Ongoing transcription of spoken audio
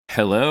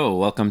Hello,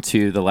 welcome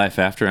to The Life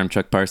After. I'm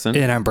Chuck Parson.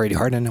 And I'm Brady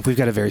Harden. We've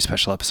got a very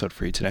special episode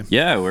for you today.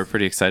 Yeah, we're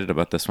pretty excited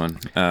about this one.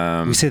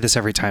 We say this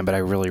every time, but I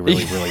really mean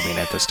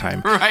it this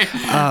time.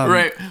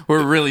 Right.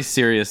 We're really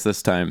serious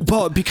this time.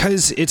 Well,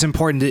 because it's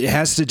important. It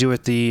has to do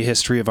with the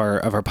history of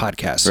our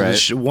podcast. So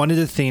Right. one of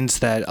the things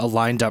that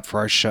lined up for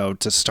our show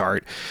to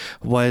start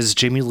was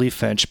Jamie Lee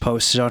Finch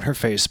posted on her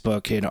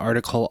Facebook an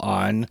article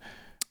on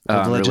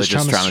religious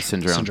trauma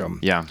syndrome.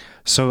 Yeah.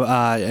 So,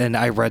 and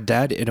I read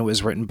that, and it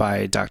was written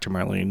by Dr.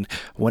 Marlene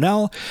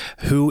Winell,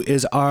 who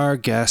is our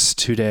guest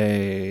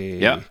today.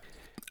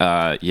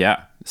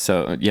 Yeah.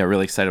 So,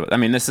 really excited. I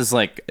mean, this is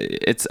like,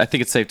 I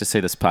think it's safe to say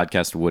this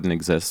podcast wouldn't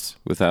exist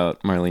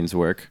without Marlene's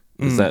work.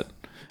 Is that,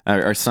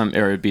 or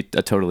it'd be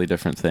a totally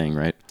different thing,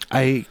 right?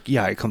 I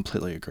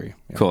completely agree.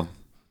 Yeah. Cool.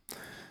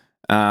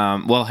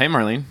 Well, hey,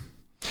 Marlene.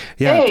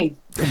 Yeah. Hey.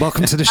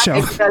 Welcome to the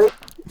show.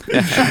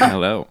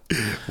 Hello.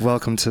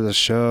 Welcome to the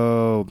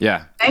show.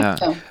 Yeah.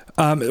 Thank you.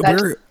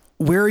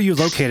 Where are you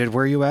located?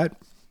 Where are you at?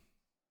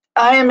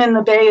 I am in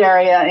the Bay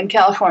Area in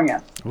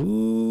California.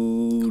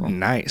 Ooh, Cool.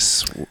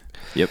 Nice.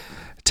 Yep.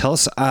 Tell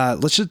us,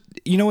 let's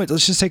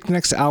just take the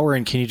next hour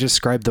and can you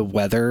describe the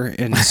weather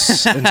in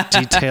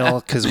detail?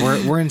 Because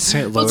we're in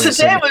St. Louis. Well,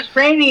 today was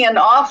rainy and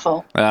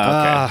awful. Okay.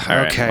 All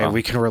right, Okay, well,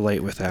 we can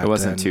relate with that. it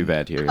wasn't then. too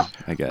bad here,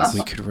 I guess.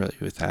 We could relate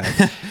with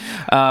that.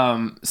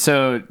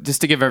 So just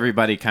to give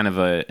everybody kind of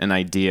an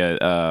idea,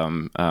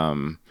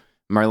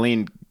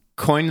 Marlene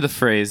coined the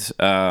phrase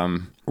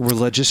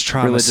Religious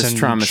trauma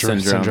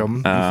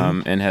syndrome.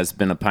 And has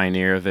been a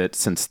pioneer of it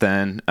since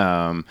then.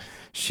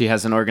 She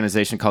has an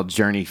organization called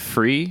Journey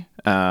Free,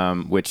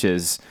 which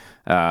is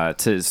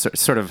to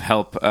sort of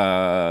help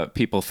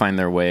people find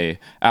their way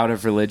out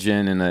of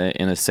religion in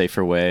a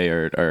safer way,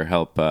 or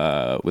help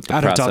with the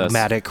out process. of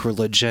dogmatic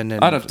religion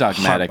and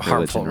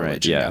harmful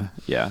religion, right?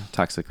 Yeah,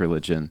 toxic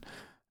religion.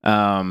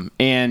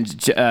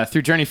 And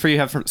through Journey Free, you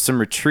have some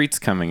retreats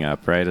coming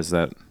up, right? Is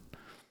that?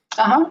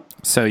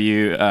 So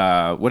you,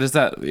 what is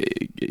that?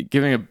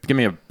 Give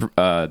me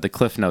the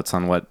Cliff Notes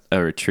on what a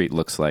retreat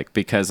looks like,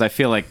 because I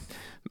feel like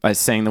by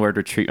saying the word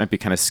retreat might be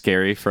kind of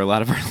scary for a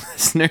lot of our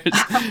listeners,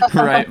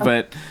 right?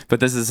 But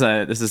this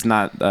is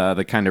not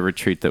the kind of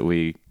retreat that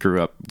we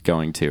grew up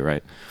going to,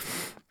 right?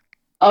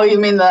 Oh, you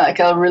mean like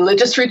a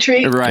religious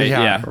retreat? Right.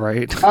 Yeah.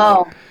 Right.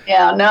 Oh,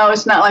 yeah. No,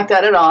 it's not like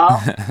that at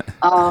all.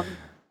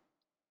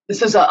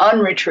 This is an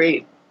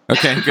unretreat.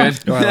 Okay, good.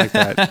 Oh, I like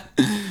that.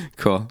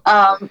 Cool.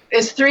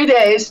 It's 3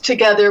 days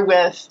together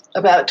with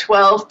about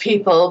 12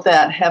 people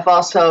that have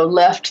also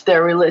left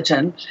their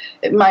religion.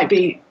 It might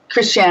be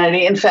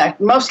Christianity, in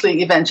fact,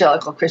 mostly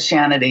evangelical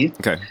Christianity.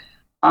 Okay.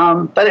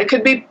 But it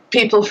could be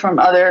people from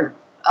other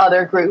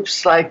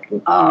groups like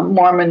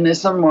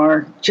Mormonism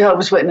or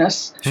Jehovah's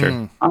Witness.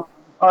 Sure.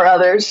 Or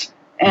others.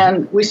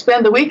 And we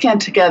spend the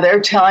weekend together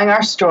telling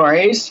our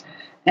stories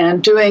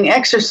and doing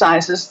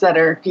exercises that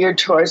are geared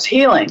towards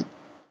healing.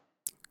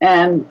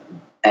 And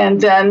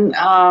then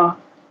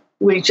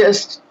we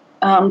just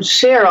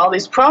share all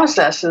these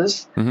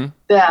processes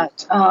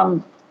that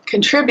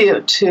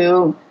contribute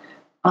to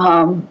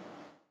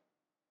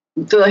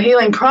the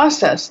healing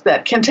process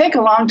that can take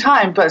a long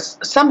time, but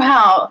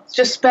somehow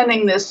just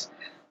spending this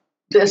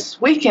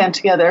weekend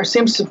together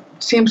seems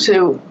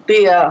to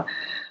be a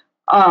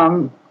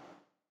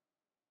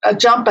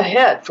jump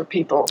ahead for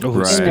people.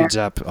 Oh, speeds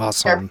up.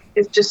 Awesome.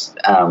 It just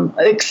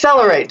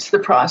accelerates the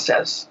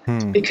process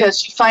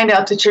because you find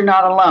out that you're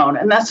not alone.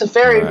 And that's a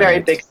very, very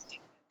big thing.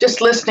 Just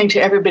listening to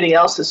everybody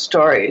else's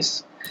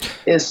stories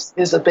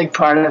is a big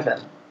part of it.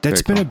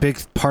 That's been a big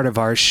part of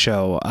our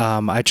show.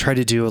 I try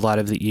to do a lot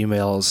of the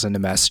emails and the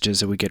messages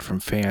that we get from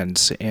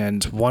fans.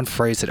 And one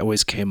phrase that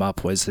always came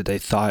up was that they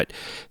thought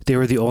they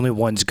were the only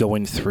ones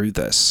going through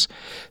this.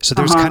 So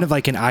there's kind of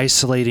like an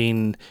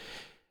isolating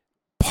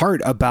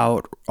part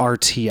about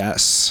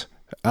RTS.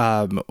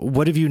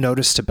 What have you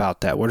noticed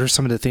about that? What are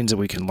some of the things that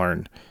we can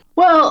learn?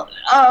 Well,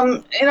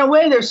 in a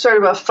way, there's sort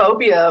of a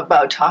phobia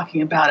about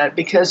talking about it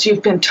because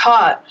you've been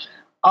taught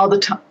all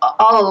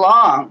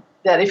along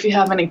that if you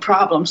have any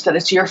problems, that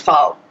it's your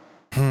fault.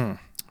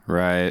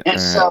 Right. And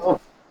so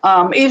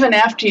even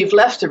after you've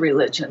left the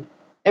religion,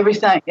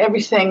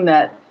 everything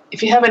that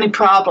if you have any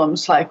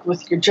problems, like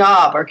with your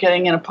job or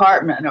getting an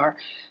apartment or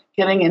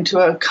getting into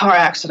a car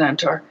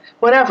accident or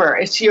whatever,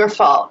 it's your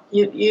fault.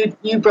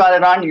 You brought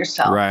it on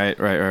yourself. Right.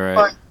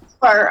 Or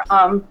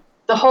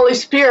the Holy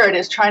Spirit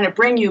is trying to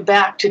bring you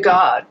back to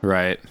God.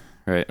 Right.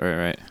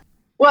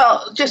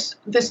 Well, just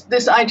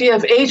this idea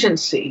of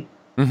agency.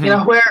 You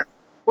know,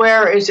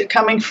 where is it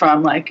coming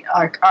from? Like,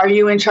 are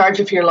you in charge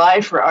of your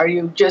life, or are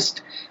you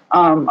just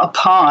a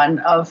pawn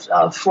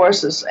of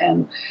forces?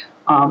 And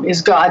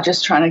is God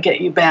just trying to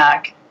get you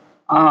back?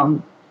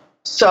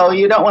 So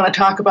you don't want to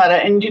talk about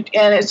it, and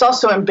it's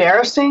also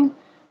embarrassing.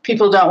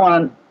 People don't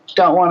want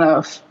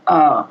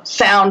to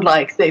sound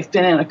like they've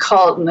been in a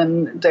cult, and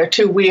then they're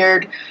too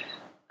weird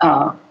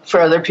for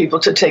other people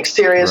to take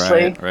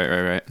seriously.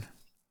 Right.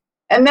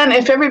 And then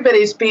if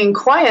everybody's being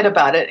quiet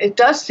about it, it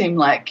does seem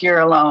like you're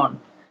alone.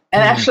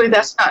 And actually,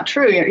 that's not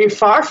true. You're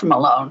far from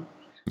alone.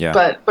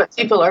 Yeah. But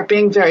people are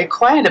being very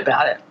quiet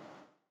about it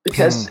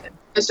because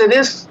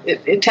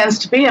it tends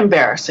to be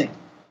embarrassing,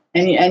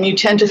 and you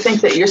tend to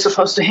think that you're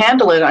supposed to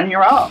handle it on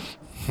your own.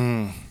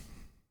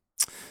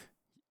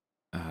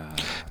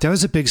 That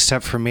was a big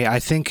step for me. I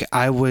think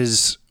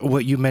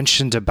what you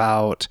mentioned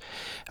about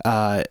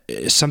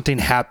something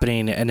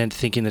happening and then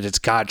thinking that it's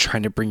God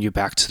trying to bring you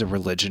back to the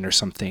religion or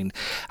something.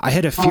 I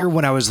had a fear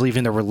when I was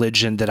leaving the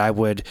religion that I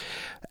would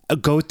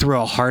go through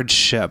a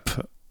hardship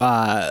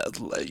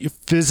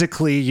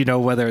physically,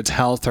 whether it's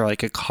health or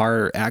like a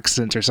car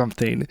accident or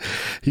something,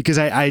 because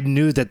I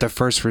knew that the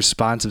first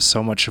response of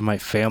so much of my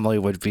family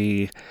would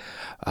be,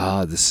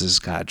 oh, this is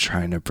God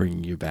trying to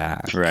bring you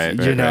back. Right.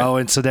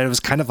 And so that it was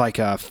kind of like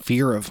a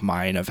fear of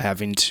mine of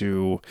having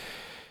to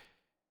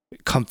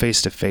come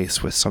face to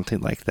face with something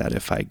like that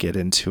if I get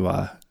into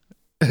a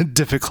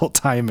difficult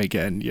time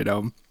again,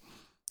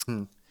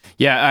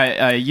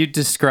 Yeah, you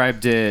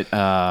described it,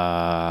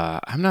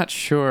 I'm not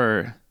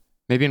sure,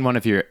 maybe in one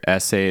of your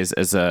essays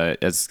as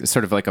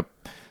sort of like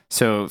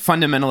so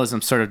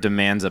fundamentalism sort of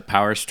demands a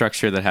power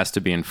structure that has to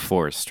be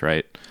enforced,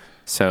 right?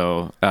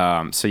 So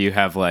you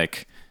have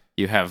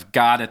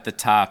God at the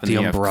top, and then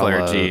you have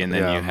clergy, and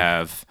then you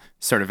have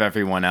sort of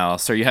everyone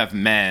else, or you have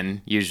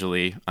men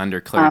usually under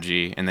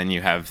clergy, and then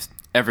you have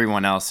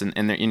everyone else,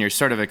 and you're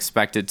sort of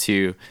expected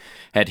to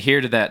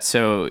adhere to that.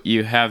 So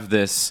you have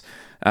this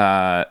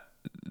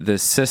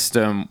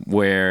system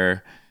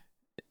where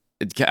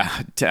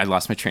I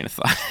lost my train of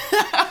thought.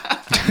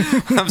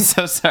 I'm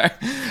so sorry.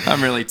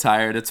 I'm really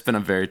tired. It's been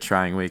a very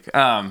trying week.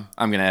 I'm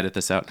going to edit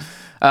this out.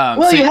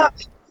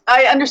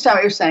 I understand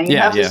what you're saying. You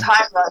have this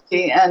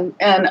hierarchy, and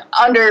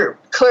under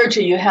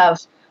clergy, you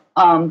have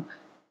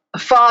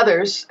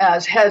fathers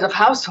as heads of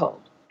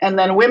household, and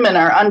then women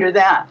are under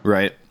that.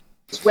 Right.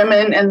 It's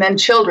women and then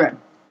children.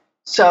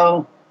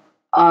 So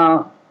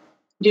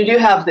you do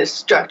have this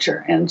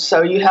structure, and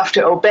so you have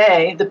to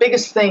obey. The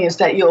biggest thing is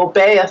that you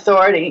obey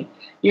authority.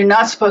 You're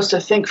not supposed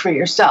to think for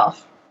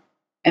yourself.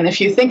 And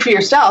if you think for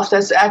yourself,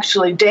 that's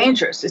actually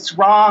dangerous. It's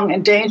wrong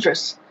and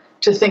dangerous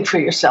to think for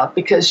yourself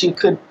because you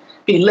could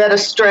be led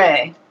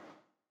astray.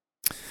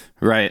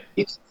 Right.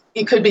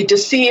 You could be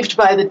deceived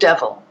by the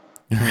devil.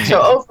 Right.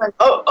 So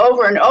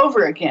over and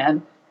over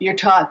again, you're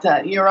taught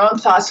that your own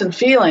thoughts and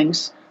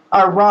feelings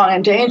are wrong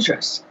and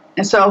dangerous.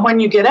 And so when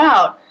you get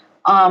out,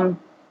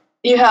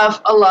 you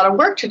have a lot of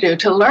work to do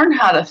to learn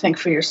how to think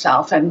for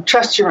yourself and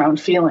trust your own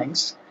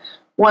feelings.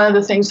 One of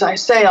the things I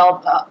say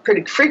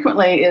pretty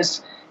frequently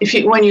is,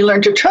 when you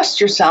learn to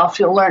trust yourself,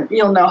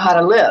 you'll know how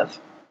to live.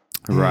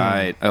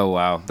 Right. Oh,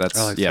 wow.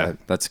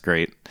 That's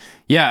great.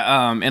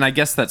 Yeah. And I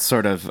guess that's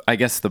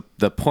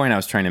the point I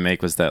was trying to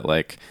make was that,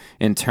 like,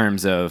 in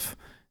terms of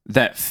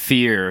that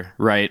fear,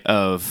 right,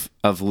 of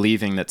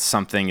leaving, that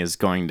something is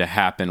going to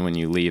happen when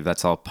you leave,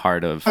 that's all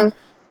part of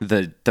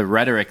the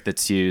rhetoric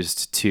that's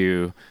used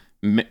to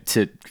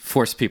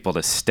force people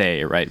to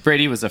stay, right?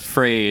 Brady was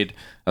afraid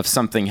of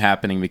something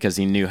happening because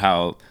he knew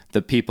how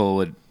the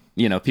people in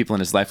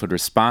his life would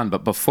respond.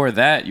 But before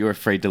that, you were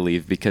afraid to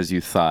leave because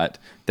you thought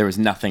there was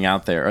nothing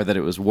out there, or that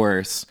it was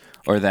worse,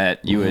 or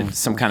that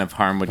some kind of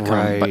harm would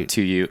come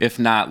to you, if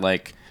not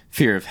like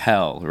fear of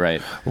hell,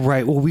 right?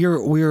 Right. Well,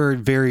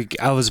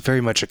 I was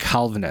very much a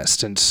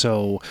Calvinist, and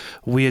so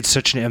we had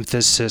such an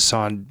emphasis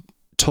on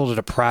total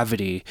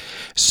depravity.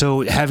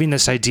 So having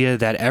this idea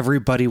that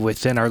everybody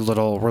within our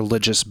little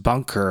religious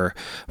bunker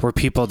were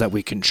people that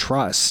we can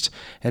trust,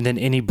 and then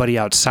anybody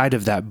outside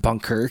of that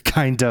bunker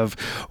kind of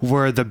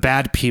were the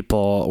bad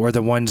people, or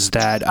the ones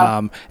that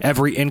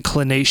every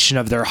inclination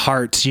of their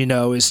heart,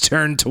 is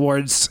turned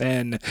towards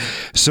sin.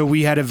 So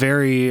we had a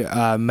very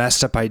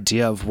messed up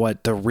idea of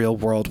what the real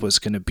world was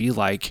going to be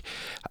like.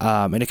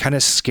 And it kind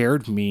of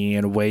scared me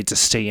in a way to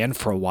stay in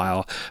for a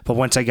while. But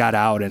once I got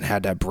out and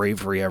had that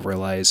bravery, I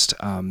realized,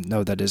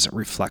 no, that isn't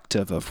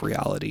reflective of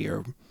reality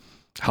or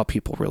how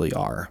people really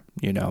are,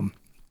 That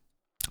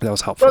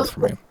was helpful for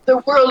me. The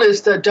world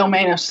is the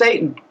domain of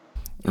Satan.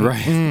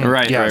 Right.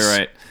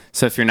 Right.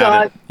 So if you're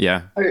not,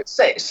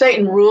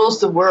 Satan rules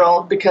the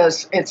world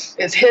because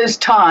it's his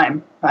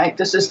time, right?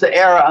 This is the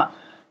era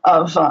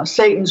of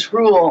Satan's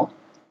rule.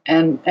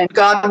 And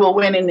God will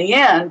win in the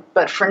end,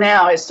 but for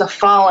now it's the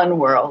fallen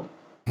world,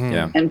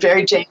 and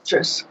very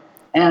dangerous.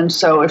 And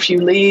so if you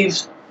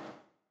leave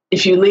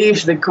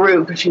the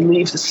group, if you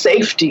leave the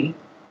safety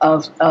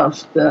of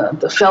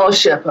the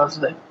fellowship of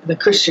the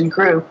Christian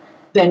group,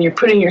 then you're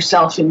putting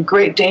yourself in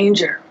great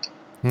danger.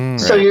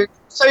 So you're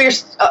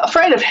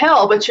afraid of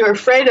hell, but you're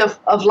afraid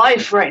of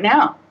life right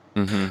now.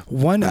 Mm-hmm.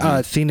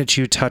 One thing that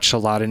you touch a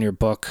lot in your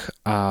book,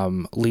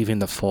 Leaving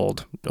the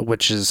Fold,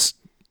 which is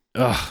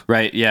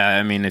right. Yeah.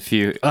 I mean, if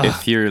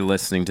you're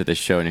listening to this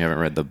show and you haven't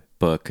read the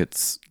book,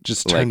 it's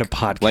just turn the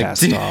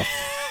podcast off.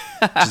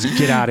 Just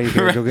get out of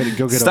here. Right.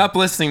 Go get. Stop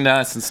listening to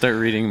us and start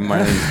reading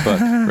Marlene's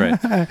book.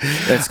 Right.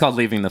 It's called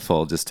Leaving the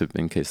Fold, just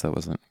in case that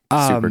wasn't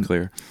super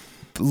clear.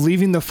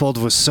 Leaving the Fold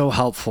was so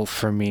helpful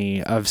for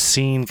me of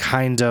seeing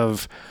kind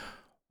of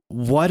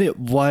what it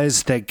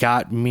was that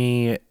got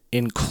me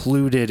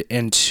included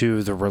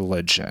into the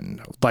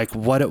religion, like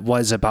what it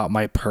was about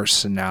my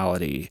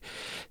personality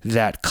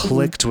that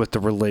clicked with the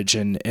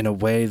religion in a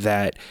way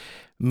that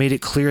made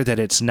it clear that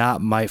it's not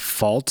my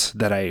fault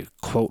that I,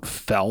 quote,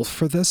 fell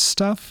for this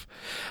stuff.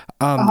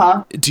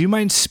 Do you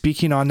mind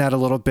speaking on that a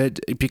little bit?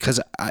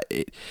 Because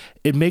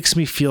it makes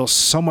me feel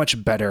so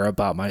much better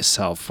about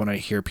myself when I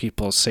hear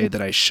people say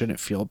that I shouldn't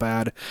feel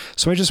bad.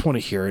 So I just want to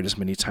hear it as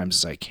many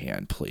times as I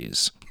can,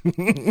 please.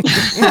 There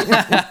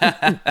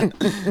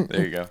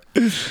you go.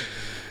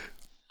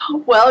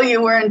 Well,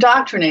 you were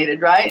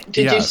indoctrinated, right?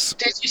 Did you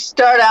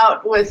start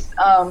out with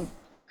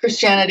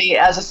Christianity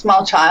as a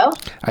small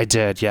child? I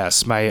did,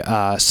 yes.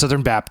 My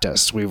Southern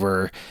Baptist.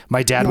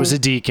 My dad was a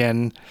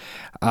deacon,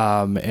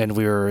 and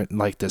we were in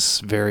like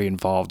this very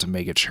involved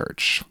mega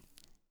church.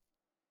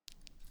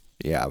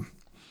 Yeah.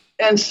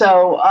 And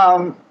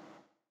so,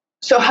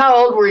 so how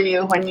old were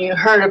you when you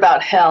heard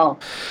about hell?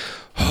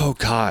 Oh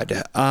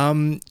God.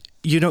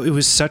 It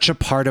was such a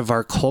part of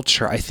our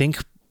culture. I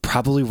think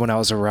probably when I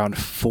was around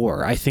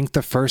 4. I think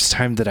the first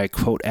time that I,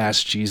 quote,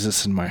 asked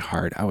Jesus in my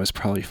heart, I was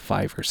probably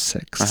 5 or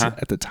 6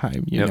 at the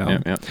time, you know?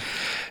 Yep.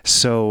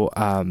 So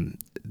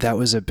that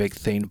was a big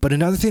thing. But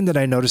another thing that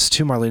I noticed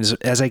too, Marlene, is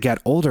as I got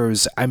older,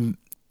 is I'm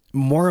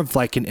more of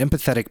like an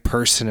empathetic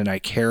person, and I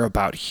care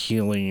about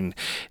healing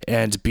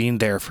and being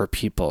there for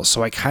people.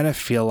 So I kind of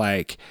feel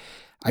like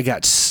I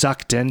got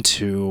sucked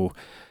into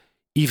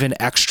even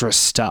extra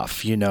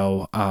stuff,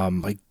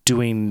 like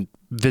doing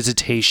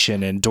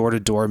visitation and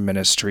door-to-door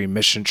ministry,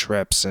 mission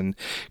trips, and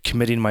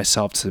committing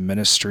myself to the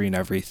ministry and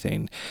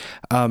everything.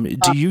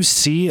 Do you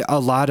see a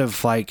lot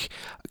of like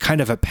kind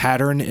of a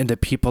pattern in the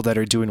people that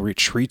are doing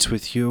retreats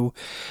with you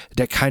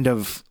that kind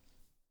of,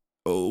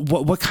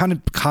 what kind of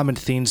common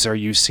themes are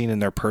you seeing in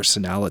their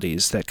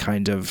personalities that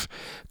kind of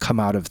come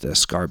out of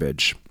this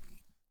garbage?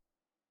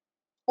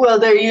 Well,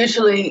 they're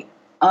usually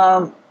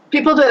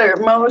people that are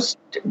most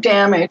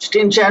damaged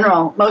in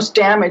general, most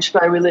damaged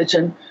by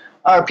religion,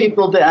 are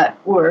people that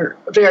were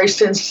very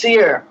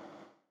sincere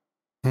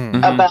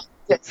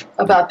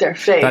about their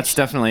faith. That's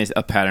definitely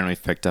a pattern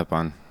we've picked up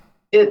on.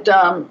 It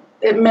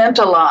meant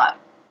a lot.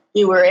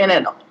 You were in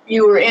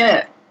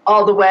it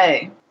all the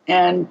way,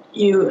 and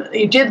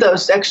you did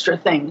those extra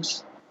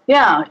things.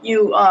 Yeah,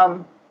 you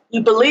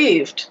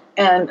believed,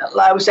 and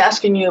I was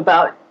asking you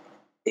about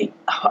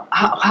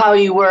how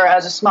you were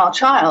as a small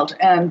child,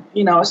 and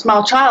a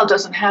small child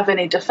doesn't have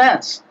any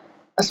defense.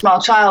 A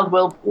small child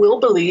will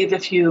believe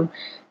if you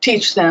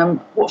teach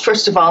them, well,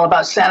 first of all,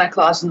 about Santa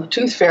Claus and the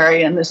Tooth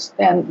Fairy, and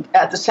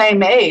at the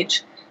same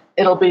age,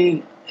 it'll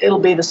be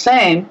the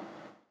same.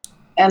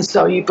 And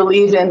so you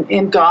believe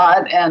in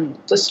God, and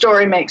the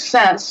story makes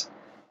sense,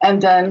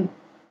 and then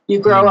you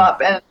grow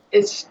up, and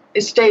it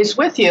stays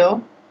with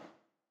you,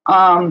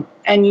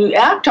 and you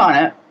act on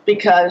it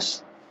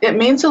because it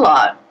means a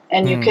lot,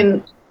 and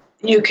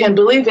you can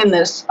believe in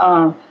this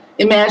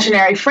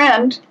imaginary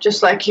friend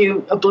just like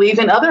you believe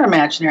in other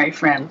imaginary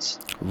friends.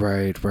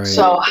 Right.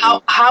 So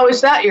how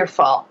is that your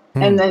fault?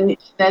 And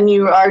then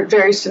you are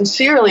very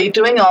sincerely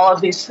doing all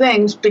of these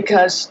things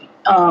because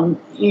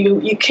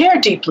you care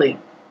deeply.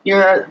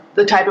 You're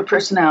the type of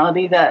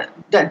personality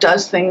that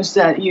does things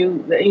that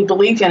you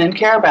believe in and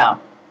care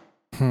about.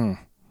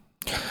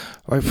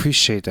 I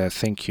appreciate that.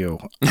 Thank you.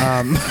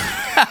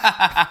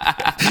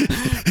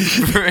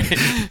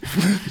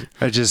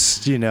 I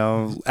just,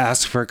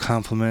 ask for a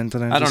compliment.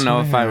 And I don't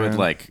know if I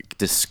would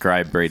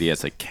describe Brady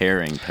as a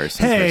caring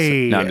person.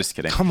 Hey, no, I'm just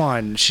kidding. Come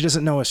on, she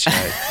doesn't know us yet.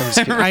 I'm just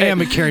kidding. Right. I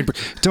am a caring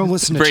person. Don't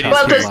listen to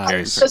Well,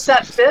 does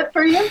that fit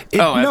for you?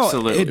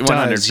 Absolutely. It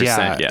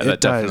 100%. Yeah,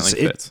 that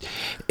definitely fits.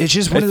 It's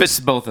just it fits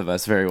both of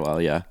us very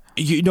well. Yeah.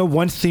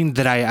 One thing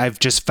that I've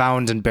just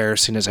found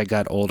embarrassing as I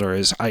got older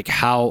is like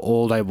how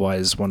old I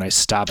was when I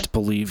stopped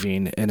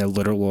believing in a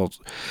literal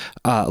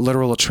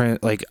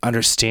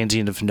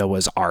understanding of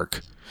Noah's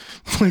Ark.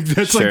 Like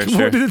that's one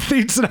of the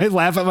things that I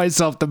laugh at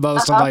myself the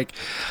most. I'm like,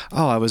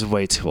 oh, I was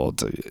way too old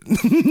to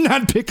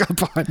not pick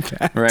up on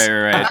that.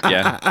 Right.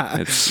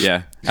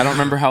 Yeah. I don't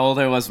remember how old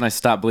I was when I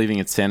stopped believing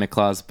in Santa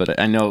Claus, but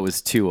I know it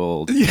was too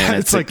old. Yeah, and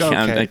it's like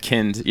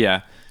akin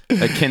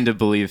to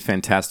believe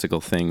fantastical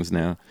things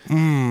now.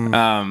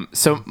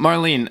 So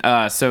Marlene,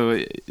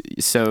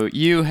 so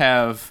you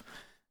have,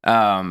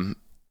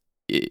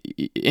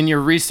 in your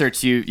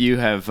research,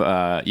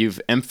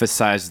 you've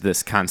emphasized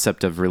this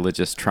concept of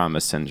religious trauma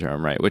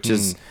syndrome, right? Which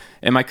is,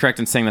 am I correct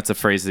in saying that's a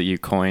phrase that you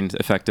coined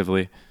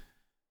effectively?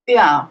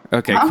 Yeah.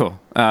 Okay, cool.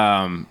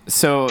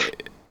 So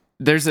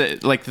there's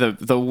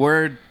the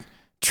word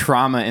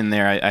trauma in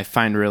there. I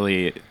find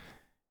really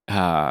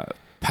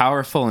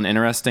powerful and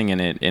interesting,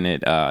 and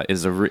it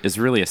is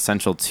really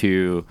essential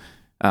to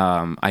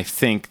I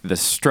think the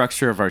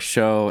structure of our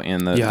show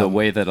and the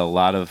way that a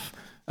lot of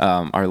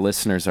our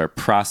listeners are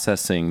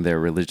processing their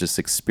religious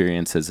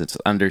experiences. It's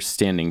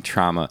understanding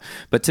trauma.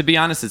 But to be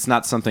honest, it's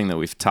not something that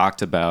we've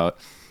talked about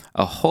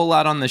a whole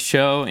lot on the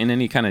show in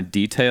any kind of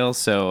detail.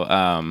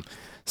 So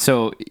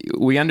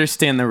we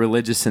understand the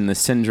religious and the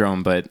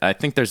syndrome, but I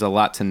think there's a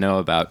lot to know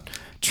about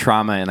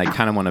trauma, and I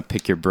kind of want to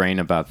pick your brain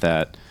about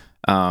that.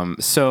 My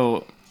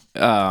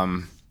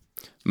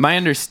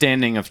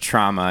understanding of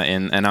trauma,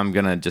 and I'm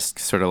going to just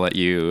sort of let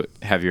you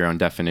have your own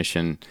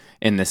definition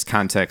in this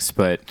context,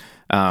 but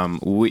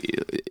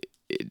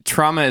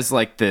trauma is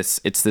like this.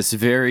 It's this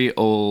very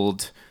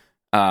old,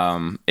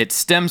 it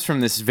stems from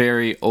this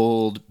very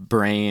old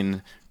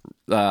brain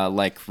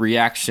like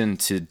reaction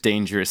to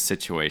dangerous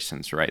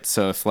situations, right?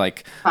 So if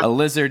like a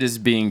lizard is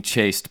being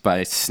chased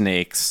by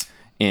snakes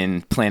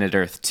in Planet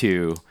Earth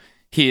 2,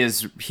 he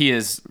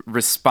is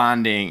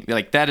responding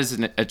like that is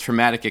a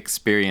traumatic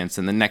experience,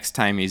 and the next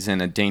time he's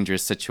in a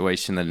dangerous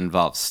situation that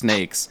involves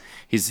snakes,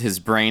 his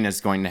brain is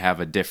going to have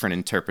a different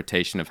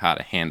interpretation of how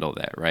to handle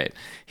that, right?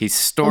 He's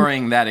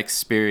storing that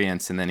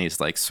experience, and then he's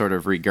like sort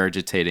of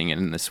regurgitating it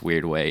in this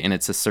weird way, and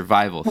it's a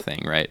survival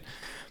thing, right?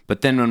 But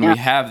then when we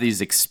have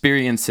these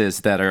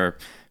experiences that are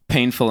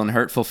painful and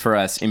hurtful for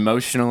us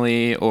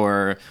emotionally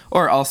or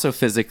also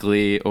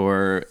physically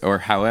or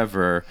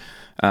however,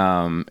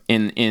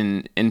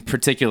 in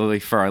particularly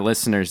for our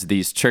listeners,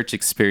 these church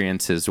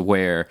experiences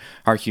where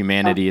our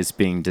humanity is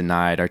being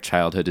denied, our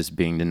childhood is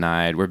being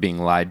denied, we're being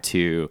lied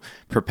to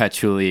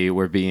perpetually,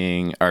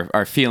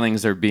 our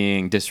feelings are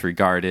being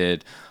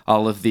disregarded,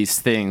 all of these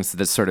things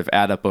that sort of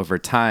add up over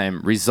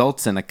time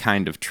results in a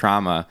kind of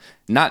trauma,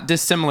 not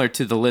dissimilar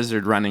to the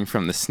lizard running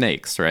from the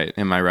snakes, right?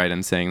 Am I right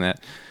in saying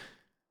that?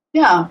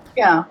 Yeah.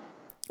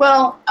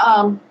 Well,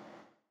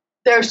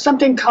 there's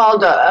something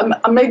called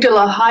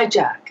amygdala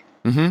hijack.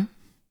 Mm-hmm.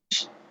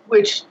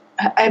 Which,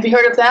 have you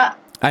heard of that?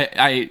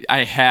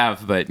 I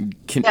have, but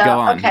go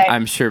on. Okay.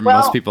 I'm sure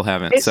most people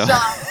haven't. So,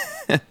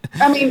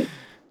 I mean,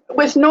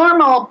 with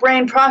normal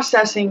brain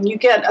processing, you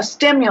get a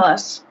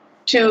stimulus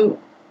to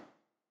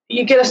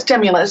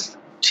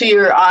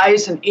your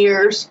eyes and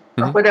ears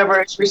or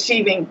whatever is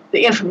receiving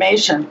the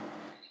information,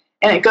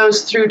 and it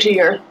goes through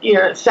to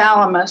your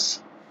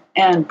thalamus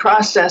and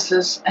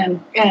processes and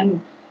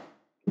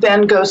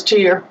then goes to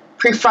your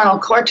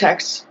prefrontal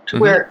cortex,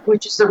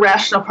 which is the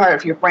rational part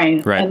of your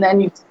brain, right. And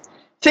then you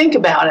think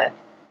about it,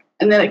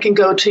 and then it can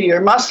go to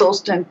your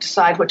muscles to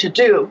decide what to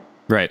do.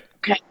 Right.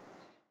 Okay.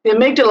 The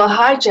amygdala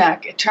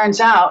hijack, it turns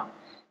out,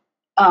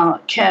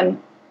 can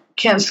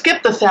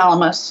skip the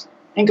thalamus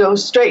and go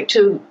straight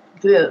to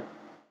the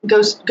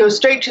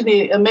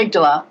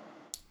amygdala,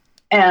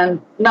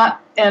 and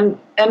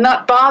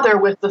not bother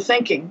with the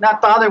thinking,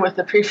 not bother with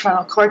the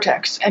prefrontal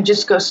cortex, and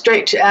just go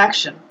straight to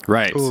action.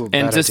 Right. Ooh,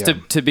 and just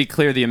to be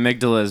clear, the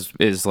amygdala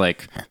is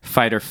like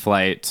fight or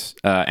flight,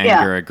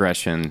 anger,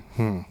 aggression,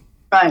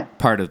 right?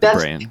 Part of the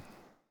brain.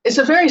 It's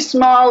a very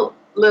small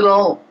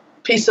little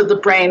piece of the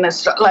brain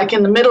that's like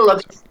in the middle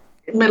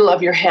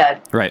of your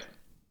head. Right.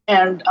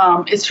 And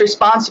it's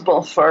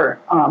responsible for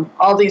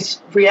all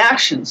these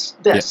reactions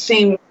that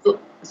seem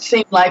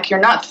like you're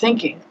not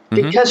thinking,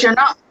 because you're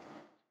not.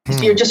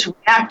 You're just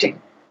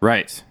reacting.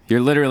 Right.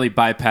 You're literally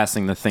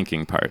bypassing the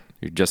thinking part.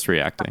 You're just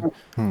reacting.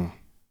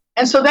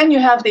 And so then you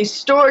have these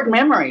stored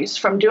memories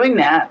from doing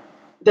that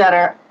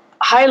are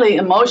highly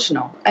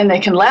emotional, and they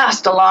can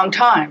last a long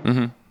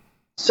time.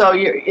 So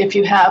if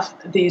you have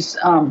these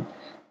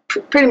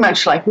pretty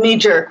much like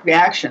knee-jerk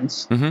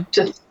reactions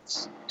to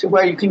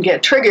where you can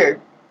get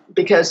triggered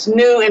because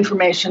new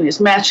information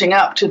is matching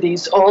up to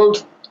these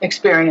old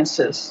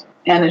experiences,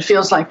 and it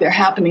feels like they're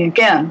happening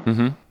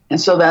again. And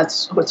so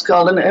that's what's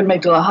called an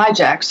amygdala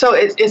hijack. So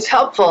it's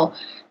helpful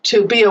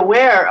to be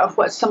aware of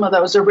what some of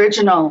those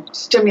original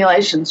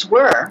stimulations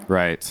were.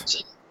 Right.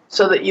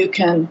 So that you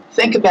can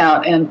think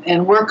about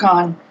and work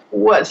on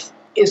what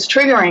is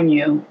triggering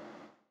you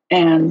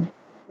and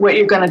what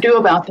you're going to do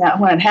about that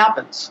when it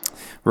happens.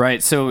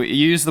 Right. So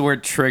you use the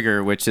word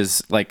trigger, which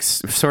is like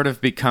sort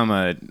of become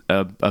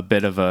a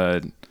bit of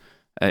a...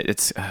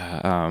 It's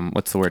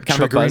what's the word?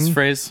 Kind of a buzz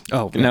phrase.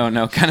 Oh okay.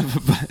 No, kind of a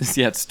buzz.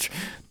 Yeah,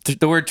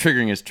 the word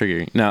triggering is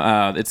triggering.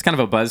 No, it's kind of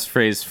a buzz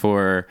phrase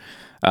for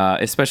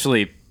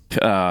especially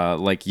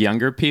like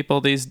younger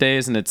people these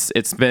days, and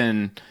it's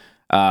been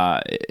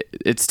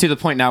it's to the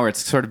point now where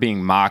it's sort of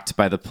being mocked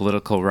by the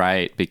political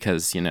right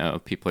because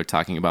people are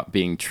talking about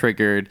being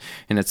triggered,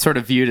 and it's sort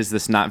of viewed as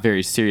this not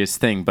very serious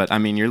thing. But I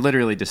mean, you're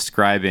literally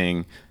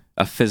describing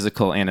a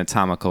physical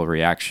anatomical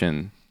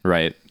reaction,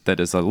 right? That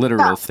is a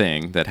literal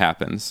thing that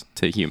happens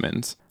to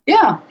humans.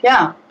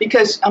 Yeah.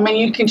 Because, I mean,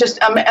 you can just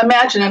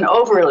imagine an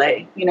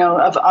overlay,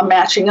 of a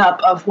matching up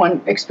of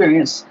one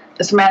experience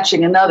that's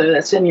matching another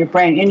that's in your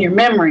brain, in your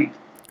memory.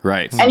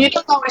 Right. And you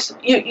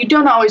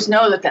don't always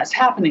know that that's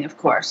happening, of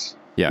course.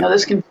 Yeah.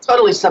 This can be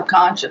totally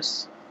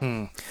subconscious.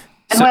 And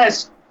when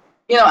it's,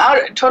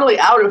 totally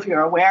out of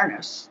your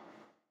awareness.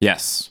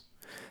 Yes.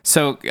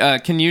 So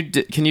can you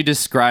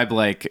describe,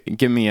 like,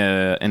 give me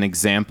an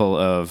example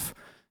of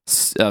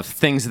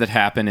things that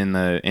happen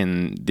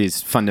in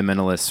these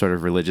fundamentalist sort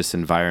of religious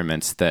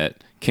environments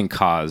that can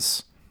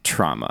cause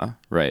trauma,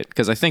 right?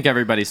 Because I think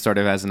everybody sort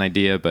of has an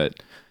idea,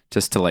 but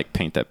just to like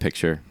paint that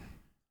picture.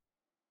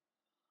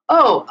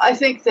 Oh, I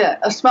think that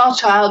a small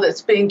child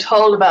that's being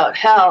told about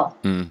hell,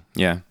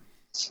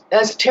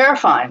 that's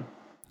terrifying.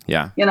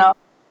 Yeah.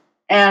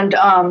 And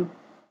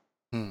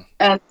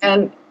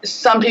and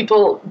some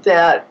people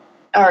that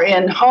are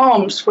in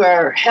homes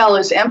where hell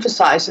is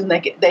emphasized, and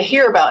they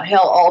hear about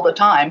hell all the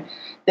time.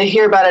 They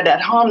hear about it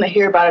at home, they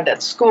hear about it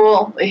at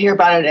school, they hear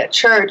about it at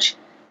church,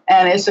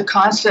 and it's a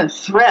constant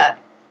threat,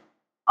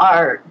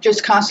 are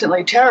just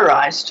constantly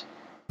terrorized.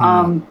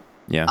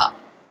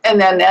 And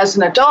then as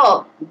an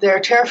adult, they're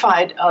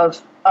terrified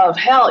of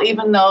hell,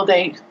 even though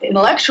they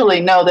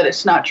intellectually know that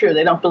it's not true.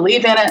 They don't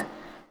believe in it.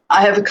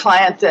 I have a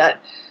client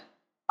that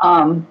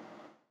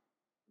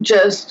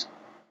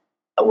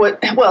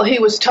he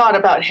was taught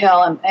about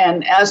hell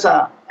and as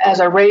a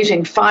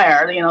raging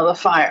fire,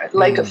 the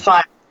lake of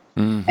fire.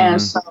 Mm-hmm.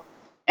 And so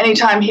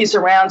anytime he's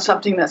around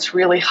something that's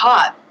really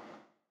hot,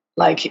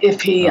 like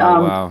if he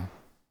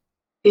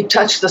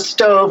touched the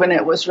stove and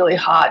it was really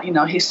hot,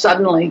 he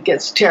suddenly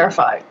gets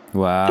terrified.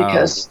 Wow.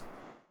 Because it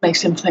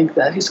makes him think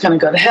that he's going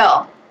to go to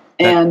hell.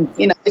 And,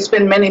 it's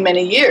been many,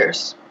 many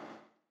years.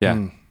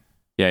 Yeah.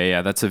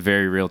 Yeah. That's a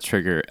very real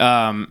trigger.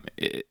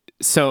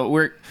 So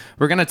we're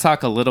going to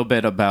talk a little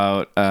bit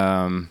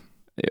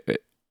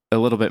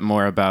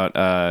more about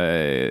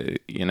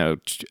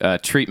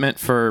treatment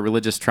for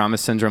religious trauma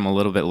syndrome a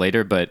little bit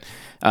later. But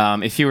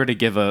if you were to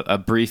give a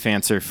brief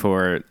answer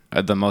for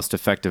the most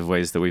effective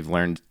ways that we've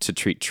learned to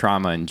treat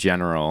trauma in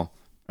general,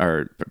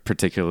 or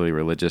particularly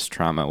religious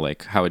trauma,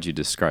 like how would you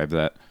describe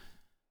that?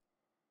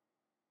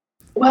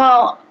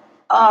 Well,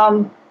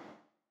 I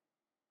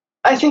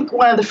think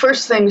one of the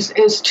first things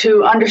is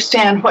to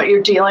understand what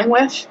you're dealing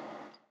with.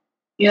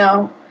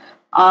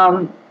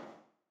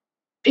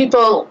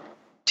 People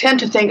tend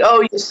to think,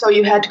 so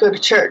you had to go to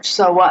church,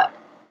 so what?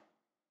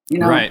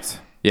 Right.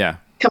 Yeah.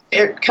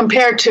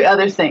 Compared to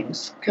other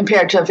things,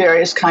 compared to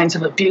various kinds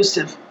of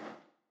abusive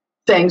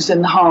things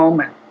in the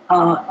home,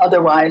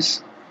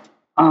 otherwise,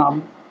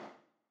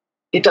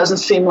 it doesn't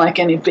seem like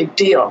any big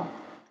deal.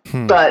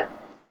 But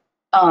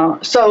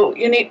so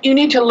you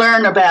need to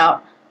learn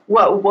about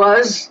what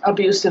was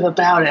abusive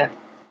about it,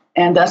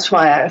 and that's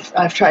why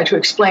I've tried to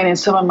explain in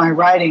some of my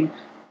writing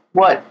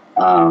what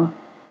the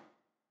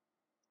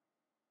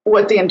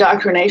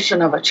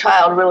indoctrination of a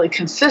child really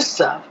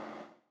consists of.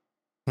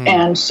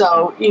 And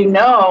so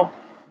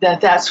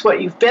that that's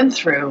what you've been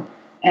through,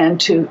 and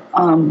to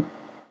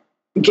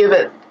give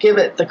it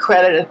the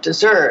credit it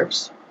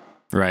deserves.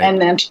 Right.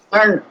 And then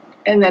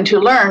to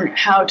learn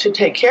how to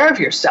take care of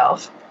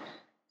yourself,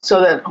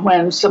 so that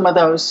when some of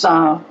those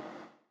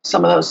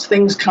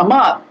things come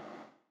up,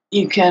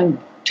 you can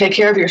take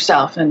care of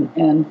yourself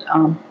and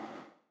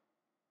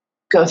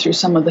go through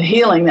some of the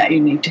healing that you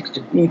need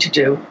to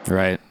do.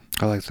 Right.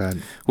 I like that.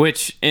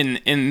 Which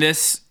in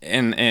this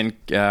and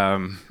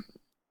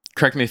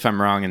correct me if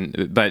I'm wrong,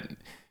 but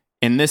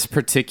in this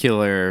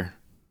particular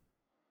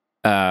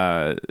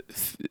in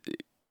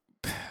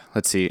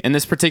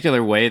this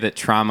particular way that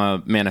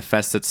trauma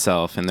manifests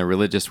itself in the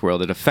religious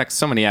world, it affects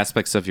so many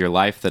aspects of your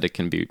life that it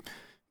can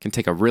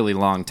take a really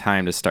long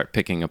time to start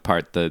picking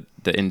apart the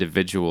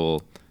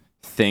individual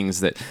things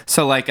that.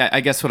 So like,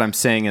 I guess what I'm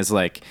saying is,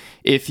 like,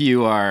 if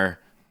you are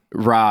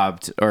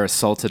robbed or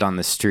assaulted on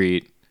the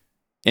street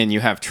and you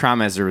have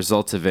trauma as a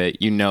result of it,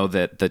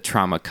 that the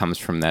trauma comes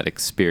from that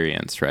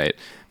experience, right?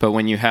 But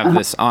when you have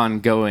this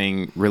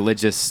ongoing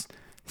religious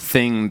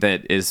thing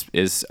that is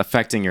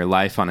affecting your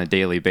life on a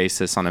daily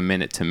basis, on a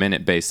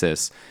minute-to-minute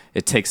basis,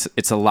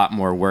 it's a lot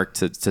more work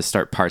to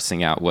start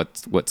parsing out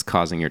what's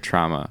causing your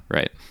trauma,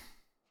 right?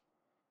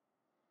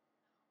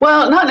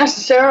 Well, not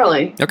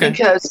necessarily. Okay.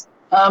 Because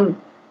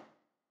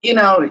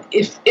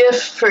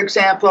if for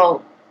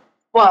example,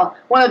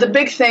 one of the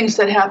big things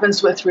that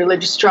happens with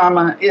religious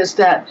trauma is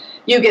that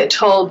you get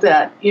told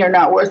that you're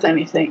not worth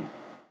anything.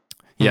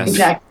 Yes. In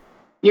fact,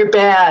 you're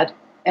bad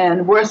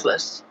and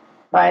worthless,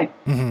 right?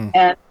 Mm-hmm.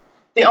 And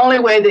the only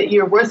way that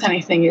you're worth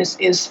anything is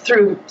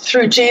through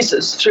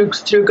Jesus,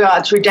 through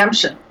God's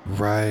redemption.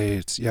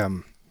 Right. Yeah.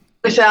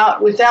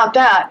 Without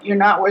that, you're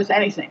not worth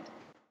anything,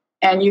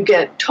 and you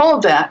get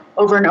told that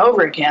over and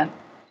over again.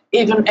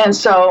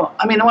 So,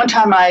 one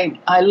time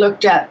I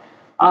looked at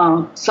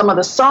some of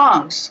the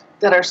songs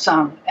that are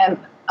sung, and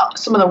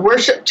some of the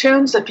worship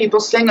tunes that people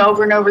sing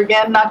over and over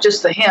again, not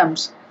just the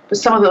hymns, but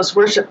some of those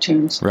worship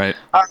tunes, right,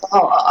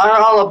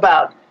 are all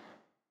about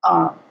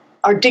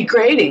are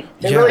degrading.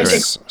 They're really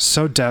so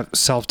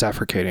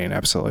self-deprecating,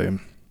 absolutely.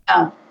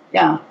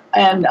 Yeah,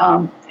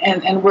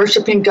 and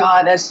worshiping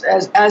God as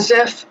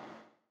if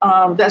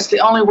that's the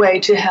only way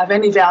to have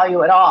any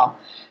value at all.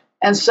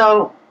 And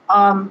so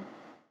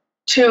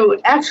to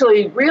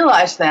actually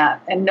realize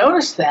that and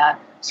notice that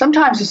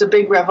sometimes is a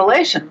big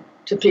revelation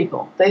to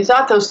people. They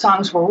thought those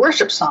songs were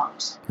worship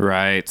songs.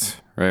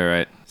 Right.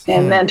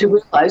 And then to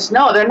realize,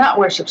 no, they're not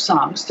worship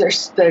songs.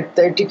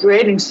 They're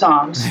degrading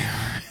songs.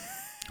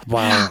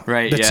 Wow.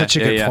 Right. That's such a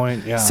good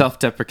point. Yeah.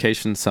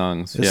 Self-deprecation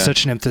songs. There's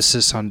such an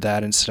emphasis on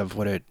that instead of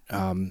what it,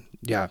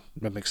 that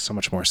makes so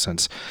much more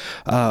sense.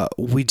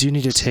 We do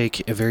need to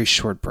take a very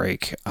short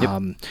break.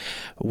 Yep.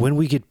 When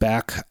we get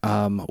back,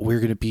 we're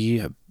going to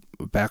be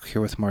back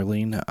here with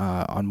Marlene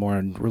on more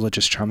on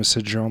religious trauma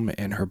syndrome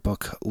and her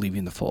book,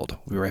 Leaving the Fold.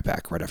 We'll be right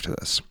back right after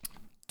this.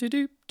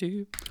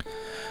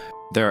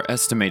 There are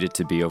estimated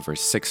to be over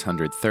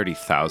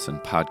 630,000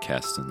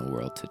 podcasts in the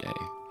world today.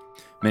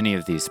 Many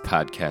of these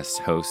podcast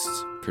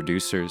hosts,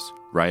 producers,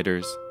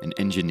 writers, and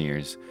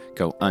engineers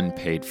go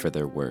unpaid for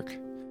their work,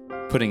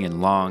 putting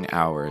in long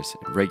hours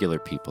at regular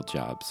people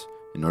jobs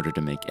in order to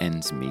make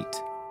ends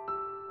meet.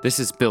 This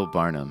is Bill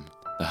Barnum,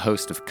 the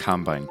host of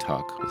Combine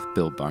Talk with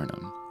Bill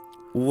Barnum.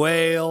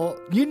 Well,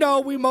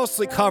 we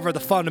mostly cover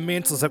the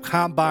fundamentals of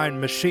combine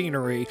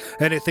machinery,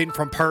 anything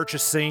from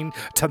purchasing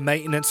to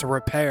maintenance and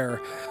repair.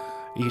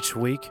 Each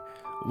week,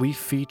 we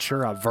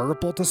feature a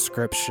verbal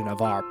description of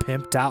our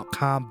pimped-out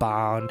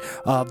combine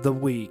of the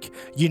week.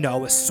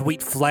 With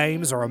sweet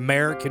flames or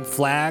American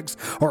flags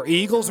or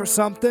eagles or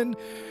something.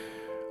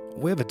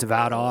 We have a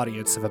devout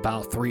audience of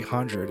about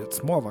 300.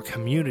 It's more of a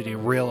community,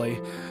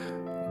 really.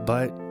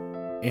 But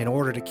in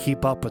order to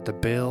keep up with the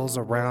bills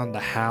around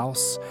the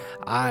house,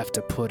 I have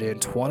to put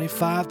in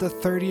 25 to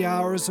 30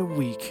 hours a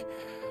week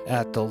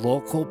at the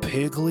local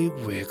Piggly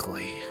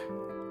Wiggly.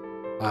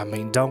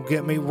 Don't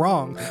get me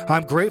wrong,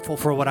 I'm grateful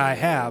for what I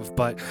have,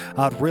 but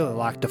I'd really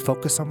like to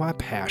focus on my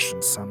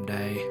passion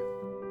someday.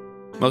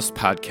 Most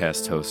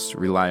podcast hosts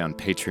rely on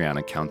Patreon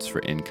accounts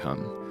for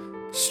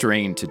income,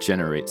 strained to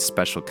generate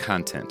special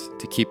content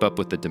to keep up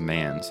with the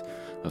demands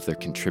of their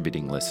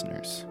contributing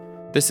listeners.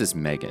 This is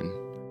Megan,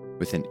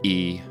 with an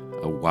E,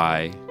 a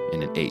Y,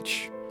 and an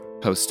H,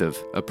 host of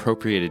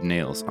Appropriated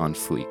Nails on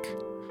Fleek.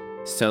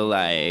 So,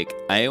 I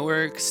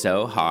work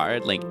so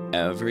hard,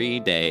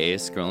 every day,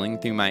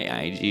 scrolling through my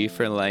IG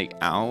for,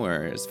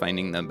 hours,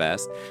 finding the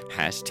best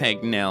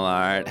 #nail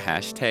art,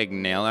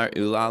 #nail art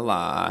ooh la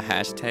la,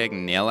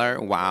 #nail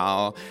art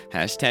wow,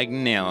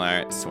 #nail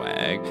art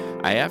swag.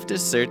 I have to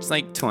search,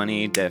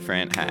 20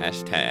 different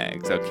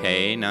hashtags,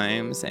 okay? Now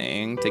I'm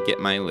saying, to get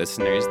my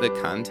listeners the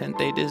content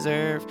they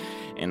deserve.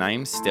 And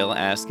I'm still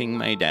asking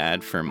my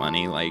dad for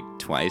money,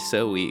 twice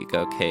a week,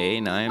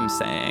 okay? Now I'm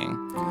saying.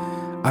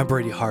 I'm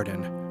Brady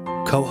Hardin,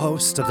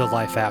 co-host of The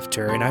Life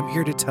After, and I'm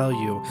here to tell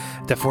you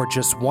that for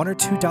just $1 or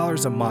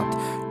 $2 a month,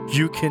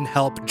 you can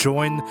help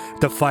join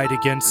the fight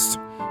against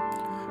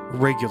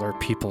regular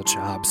people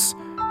jobs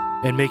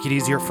and make it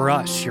easier for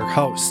us, your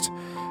host,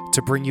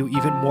 to bring you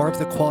even more of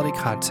the quality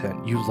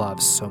content you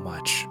love so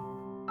much.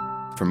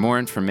 For more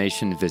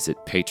information,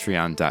 visit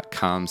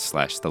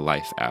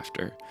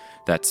patreon.com/thelifeafter.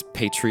 That's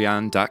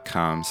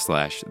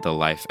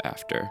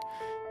patreon.com/thelifeafter.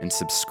 And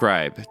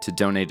subscribe to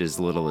donate as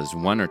little as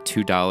 $1 or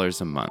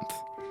 $2 a month.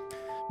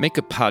 Make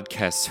a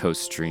podcast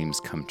host's dreams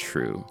come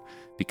true,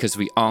 because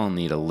we all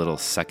need a little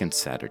second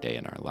Saturday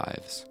in our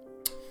lives.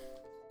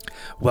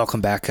 Welcome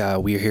back.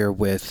 We're here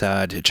with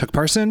Chuck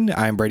Parson.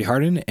 I'm Brady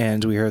Hardin,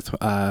 and we're here with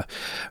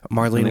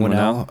Marlene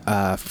Winell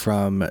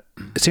from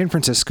San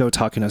Francisco,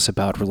 talking to us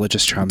about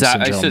religious trauma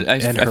syndrome.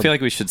 I feel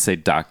like we should say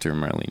Dr.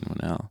 Marlene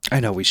Winell.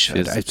 I know we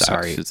should. I'm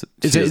sorry.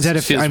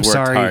 I'm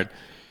sorry. Hard.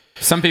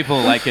 Some people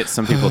like it,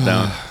 some people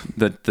don't.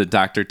 The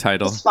doctor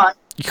title. It's fine.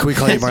 Can we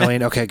call you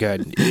Marlene? Okay,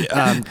 good.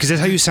 Because that's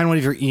how you sign one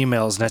of your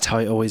emails, and that's how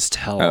I always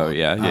tell. Oh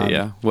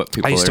yeah. What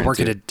people? I used to work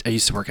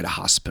at a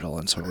hospital,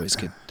 and so I always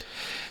get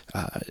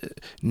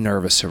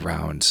nervous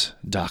around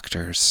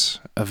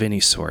doctors of any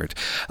sort.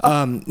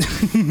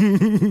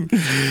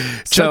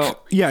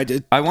 Chuck,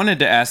 I wanted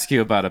to ask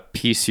you about a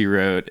piece you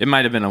wrote. It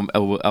might have been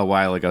a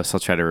while ago, so I'll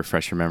try to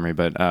refresh your memory.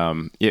 But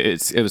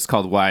it was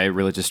called "Why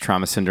Religious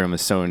Trauma Syndrome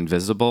is So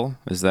Invisible."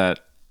 Is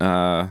that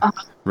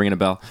ringing a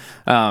bell?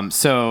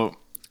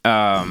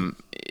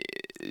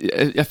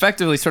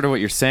 Effectively, sort of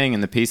what you're saying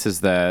in the piece is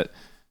that.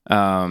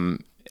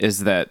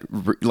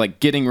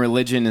 Getting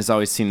religion is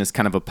always seen as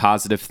kind of a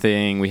positive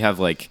thing. We have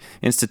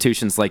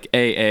institutions like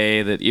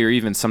AA that are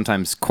even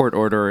sometimes court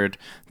ordered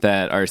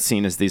that are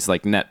seen as these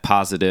net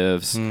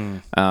positives.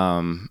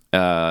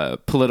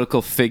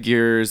 Political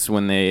figures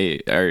when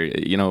they are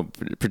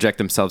project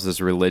themselves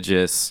as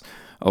religious,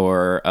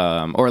 or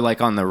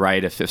on the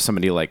right if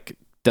somebody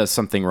does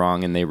something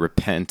wrong and they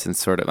repent and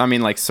sort of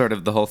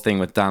the whole thing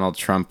with Donald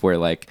Trump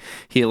where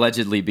he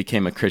allegedly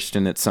became a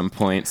Christian at some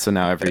point, so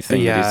now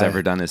everything that he's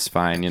ever done is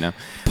fine,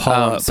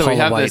 Paula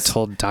White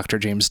told Dr.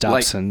 James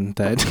Dobson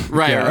that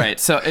right.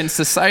 So in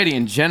society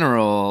in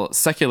general,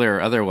 secular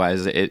or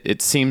otherwise,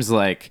 it seems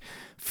like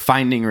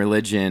finding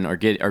religion or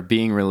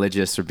being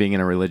religious or being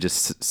in a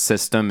religious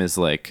system is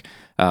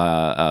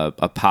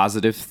a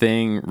positive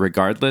thing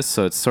regardless.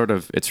 So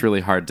it's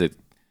really hard to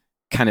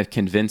kind of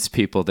convince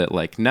people that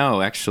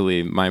no,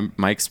 actually my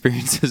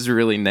experience is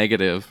really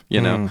negative,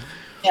 Yeah.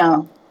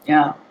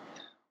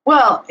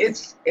 Well,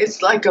 it's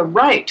like a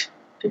right.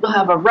 People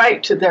have a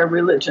right to their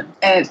religion,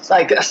 and it's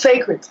like a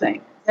sacred thing.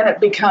 And it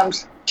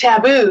becomes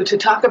taboo to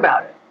talk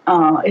about it.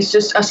 It's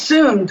just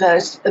assumed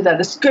that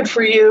it's good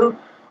for you,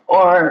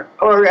 or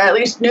at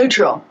least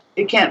neutral.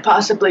 It can't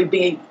possibly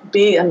be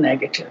a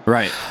negative.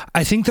 Right.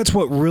 I think that's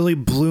what really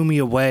blew me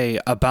away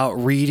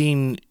about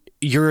reading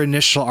your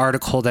initial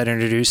article that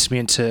introduced me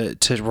into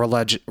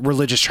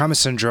religious trauma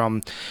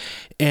syndrome.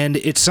 And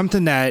it's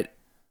something that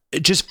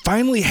just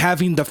finally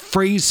having the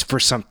phrase for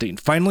something,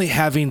 finally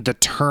having the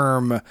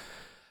term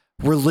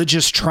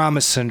religious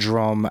trauma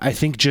syndrome, I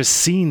think just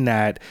seeing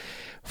that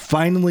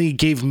finally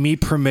gave me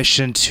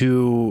permission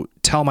to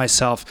tell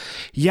myself,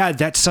 yeah,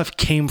 that stuff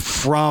came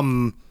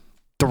from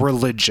the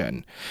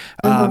religion.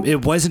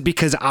 It wasn't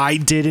because I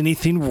did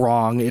anything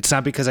wrong. It's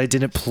not because I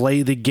didn't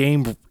play the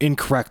game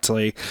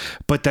incorrectly,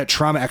 but that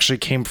trauma actually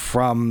came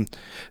from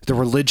the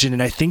religion.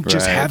 And I think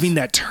just having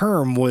that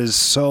term was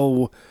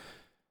so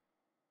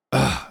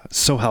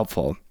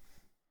helpful.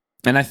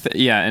 And I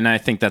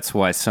think that's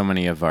why so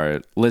many of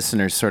our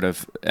listeners sort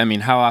of, I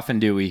mean, how often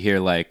do we hear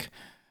like,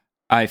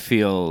 I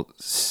feel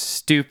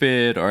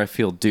stupid, or I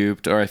feel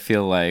duped, or I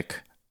feel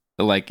like,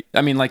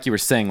 I mean, like you were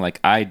saying,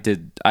 like I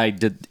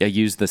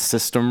used the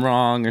system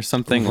wrong or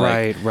something,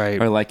 right.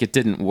 Or like it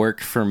didn't work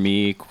for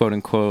me, quote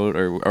unquote,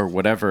 or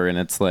whatever. And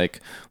it's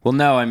like, well,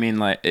 no, I mean,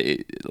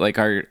 like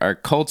our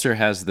culture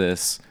has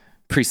this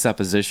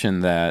presupposition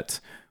that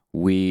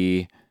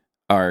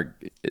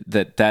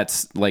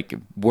that's like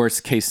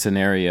worst case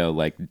scenario,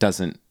 like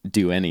doesn't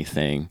do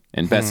anything,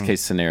 and best case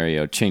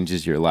scenario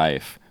changes your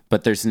life.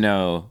 But there's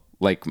no,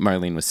 like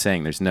Marlene was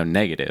saying, there's no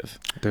negative.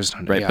 There's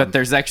no, right, but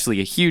there's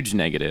actually a huge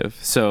negative.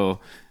 So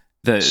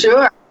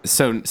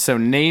so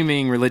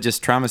naming religious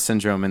trauma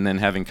syndrome and then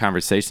having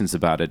conversations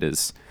about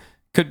it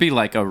could be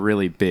like a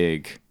really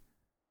big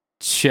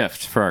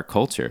shift for our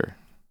culture.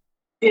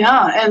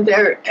 Yeah,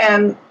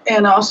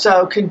 and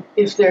also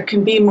if there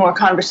can be more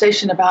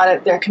conversation about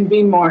it, there can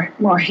be more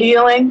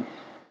healing,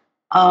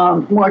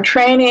 more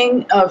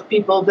training of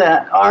people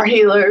that are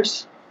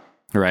healers,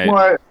 right?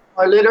 More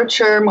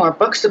literature, more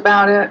books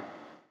about it.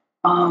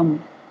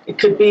 It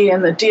could be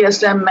in the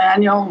DSM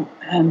manual,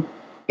 and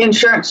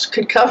insurance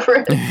could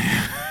cover it.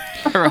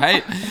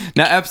 Right?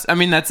 Now, I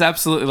mean, that's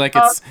absolutely like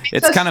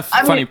it's kind of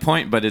a funny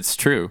point, but it's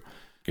true.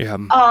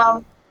 Yeah.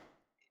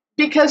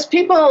 Because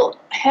people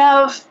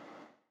have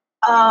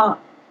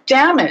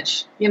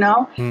damage,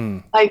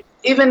 like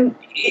even,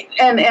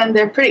 and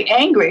they're pretty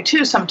angry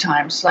too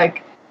sometimes,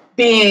 like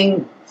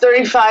being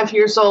 35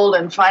 years old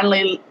and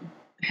finally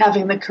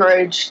having the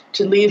courage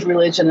to leave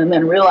religion, and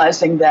then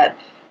realizing that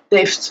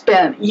they've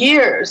spent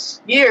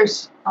years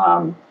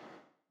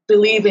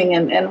believing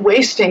and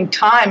wasting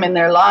time in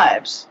their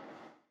lives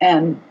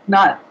and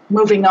not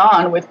moving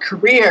on with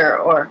career,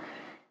 or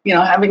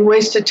having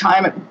wasted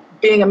time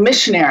being a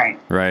missionary.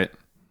 Right.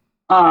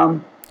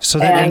 So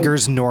that anger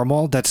is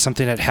normal. That's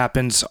something that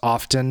happens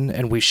often,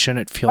 and we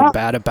shouldn't feel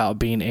bad about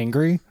being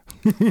angry.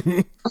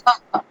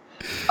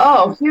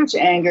 Huge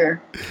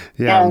anger.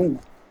 Yeah.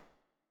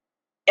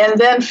 And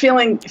then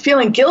feeling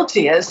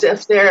guilty as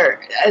if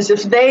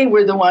they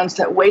were the ones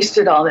that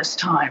wasted all this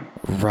time.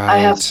 Right. I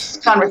have this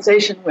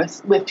conversation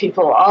with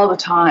people all the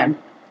time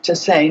to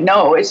say,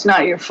 no, it's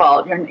not your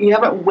fault. You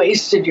haven't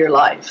wasted your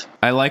life.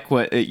 I like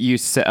what you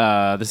said.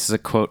 This is a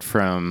quote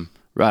from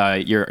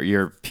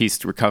your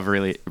piece,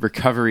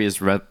 recovery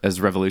is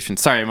revolution.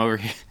 Sorry, I'm over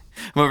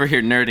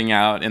here nerding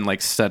out and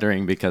like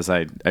stuttering because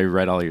I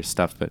read all your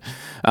stuff. But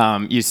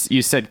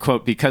you said,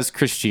 quote, because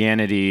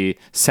Christianity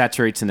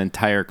saturates an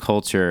entire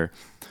culture,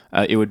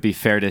 it would be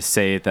fair to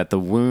say that the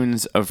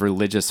wounds of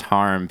religious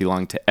harm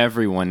belong to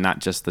everyone, not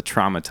just the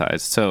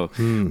traumatized. So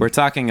we're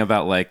talking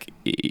about like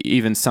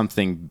even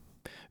something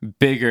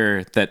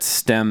bigger that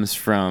stems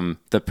from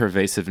the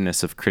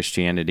pervasiveness of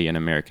Christianity in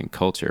American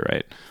culture,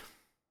 right?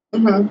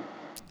 Mm-hmm.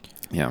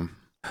 Yeah.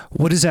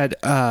 What does that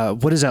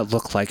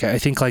look like? I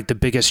think like the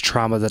biggest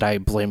trauma that I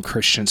blame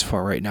Christians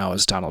for right now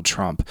is Donald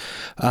Trump.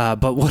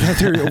 But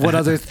what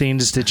other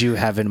things did you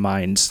have in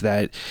mind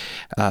that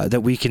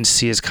we can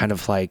see as kind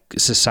of like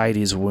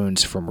society's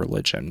wounds from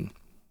religion?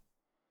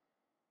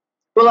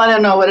 Well, I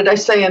don't know. What did I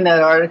say in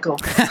that article?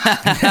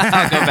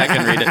 I'll go back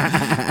and read it.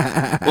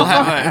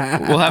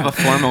 We'll have a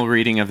formal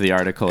reading of the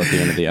article at the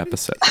end of the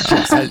episode.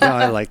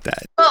 I like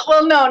that.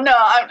 Well, no.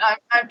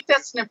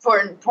 That's an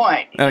important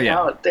point.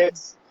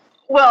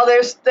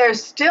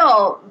 There's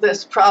still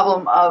this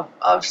problem of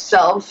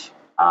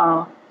self-esteem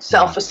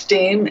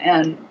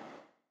and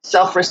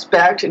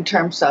self-respect in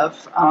terms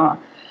of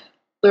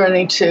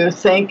learning to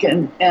think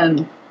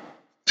and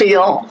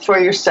feel for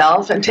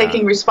yourself and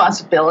taking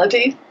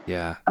responsibility.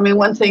 Yeah. I mean,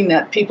 one thing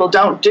that people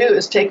don't do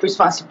is take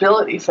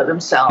responsibility for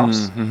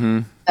themselves.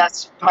 Mm-hmm.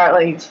 That's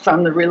partly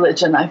from the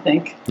religion, I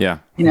think. Yeah.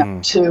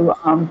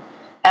 To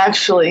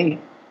actually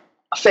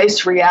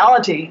face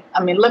reality.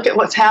 I mean, look at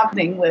what's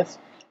happening with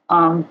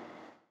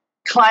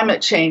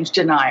climate change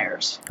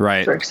deniers,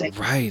 right? For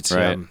example. Right.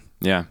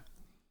 Yeah.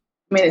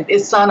 I mean,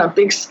 it's on a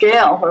big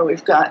scale where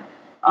we've got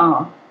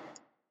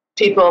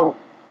people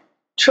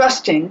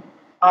trusting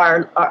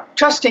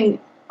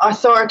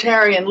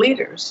authoritarian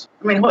leaders.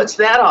 I mean, what's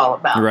that all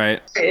about?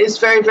 Right. It's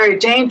very, very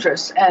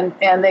dangerous. And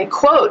they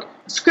quote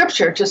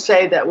scripture to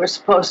say that we're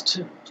supposed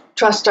to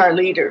trust our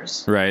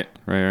leaders. Right.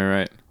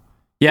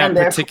 Yeah, and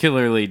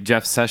particularly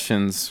Jeff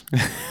Sessions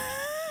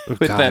with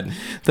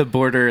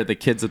the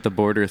kids at the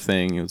border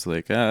thing. It was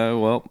like,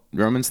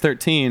 Romans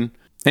 13.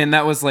 And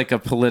that was like a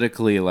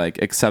politically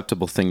like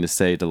acceptable thing to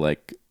say to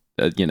like,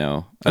 it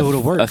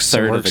works. a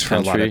third it of the works for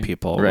country. a lot of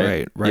people.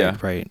 Right.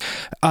 Yeah.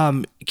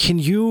 Can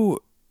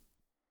you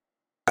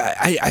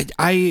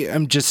I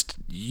am just,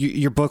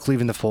 your book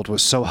Leaving the Fold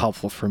was so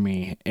helpful for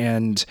me,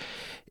 and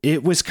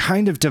it was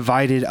kind of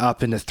divided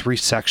up into 3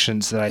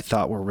 sections that I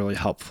thought were really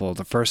helpful.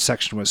 The first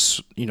section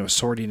was,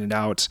 sorting it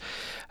out.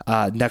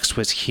 Next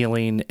was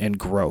healing and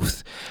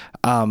growth.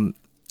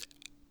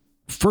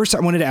 First, I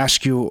wanted to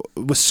ask you,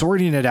 with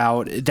sorting it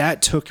out,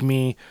 that took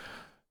me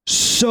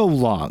so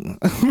long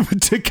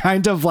to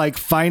kind of like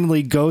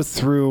finally go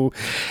through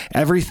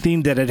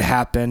everything that had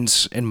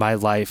happened in my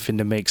life and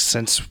to make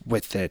sense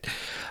with it.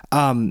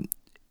 Can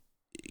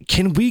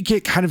we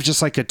get kind of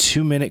just like a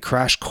 2-minute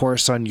crash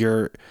course on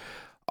your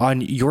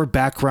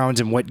background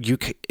and what you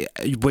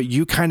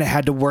kind of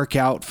had to work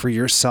out for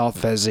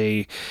yourself as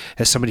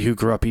somebody who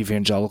grew up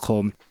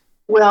evangelical?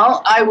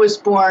 Well, I was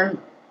born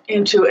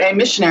into a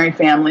missionary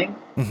family.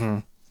 Mm-hmm.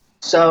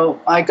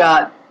 So I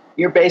got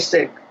your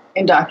basic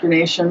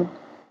indoctrination,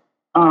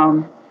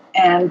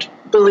 and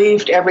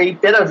believed every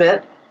bit of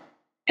it.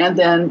 And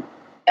then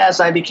as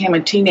I became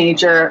a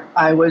teenager,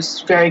 I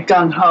was very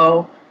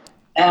gung-ho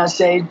as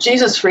a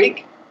Jesus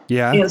freak.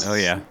 Yeah. Oh,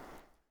 yeah.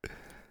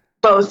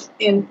 Both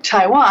in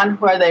Taiwan,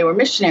 where they were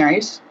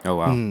missionaries. Oh,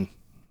 wow. Mm.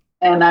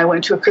 And I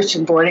went to a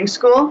Christian boarding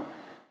school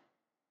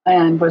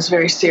and was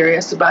very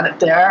serious about it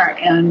there.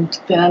 And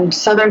then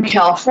Southern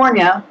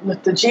California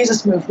with the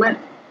Jesus movement.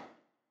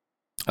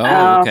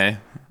 Oh, okay.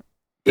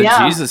 The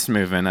Jesus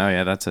movement. Oh,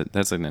 yeah, that's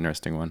an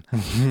interesting one.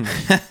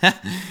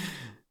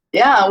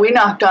 Yeah, we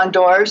knocked on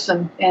doors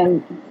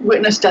and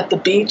witnessed at the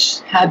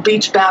beach, had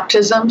beach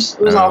baptisms.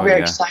 It was all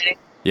very exciting.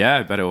 Yeah,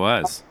 I bet it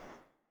was.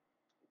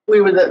 We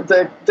were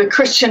the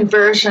Christian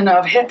version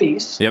of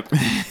hippies. Yep.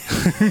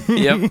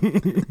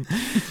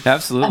 Yep.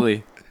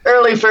 Absolutely.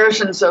 Early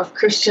versions of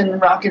Christian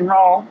rock and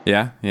roll.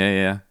 Yeah.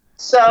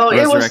 So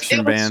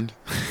Resurrection Band.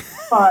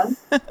 Fun.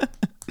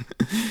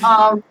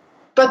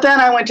 But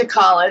then I went to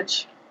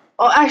college.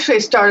 Well, actually, I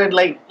started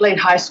late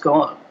high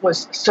school.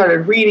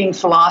 Started reading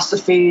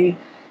philosophy,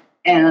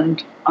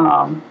 and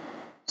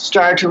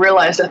started to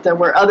realize that there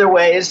were other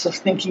ways of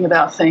thinking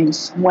about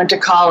things. Went to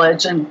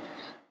college and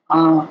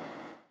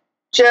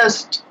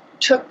just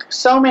took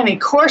so many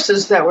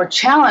courses that were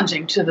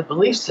challenging to the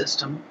belief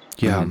system.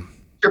 Yeah.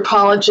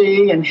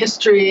 Anthropology and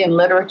history and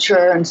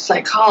literature and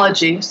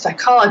psychology.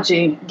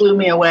 Psychology blew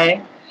me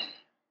away.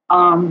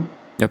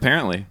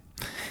 Apparently.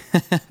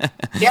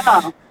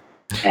 Yeah.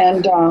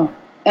 And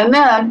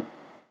then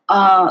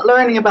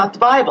learning about the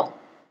Bible.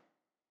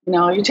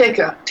 You take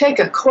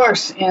a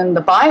course in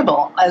the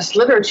Bible as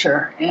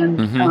literature,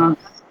 and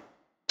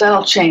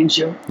that'll change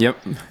you. Yep.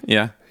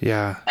 Yeah.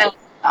 Yeah. And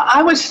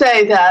I would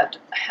say that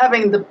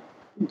having the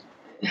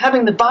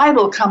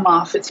Bible come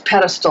off its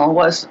pedestal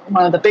was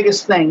one of the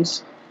biggest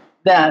things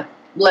that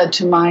led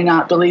to my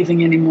not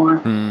believing anymore.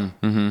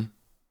 Mm-hmm.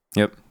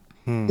 Yep.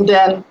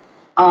 Then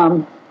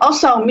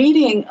also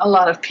meeting a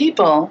lot of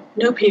people,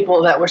 new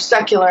people that were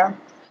secular,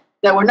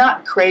 that were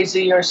not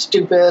crazy or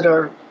stupid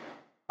or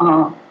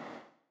evil.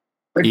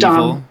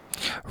 Dumb.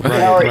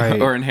 Right.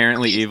 Or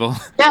inherently evil.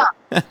 Yeah.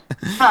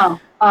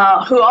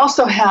 Who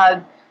also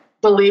had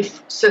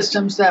belief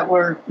systems that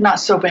were not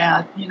so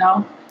bad,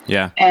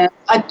 Yeah. And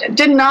I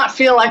did not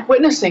feel like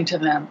witnessing to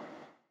them.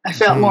 I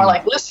felt more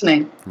like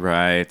listening.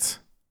 Right.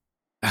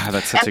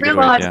 That's such a good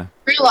word, yeah.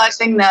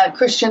 Realizing that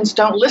Christians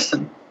don't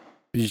listen.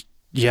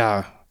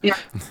 Yeah. Yeah.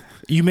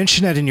 You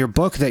mentioned that in your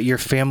book that your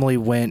family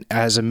went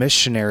as a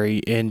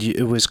missionary, and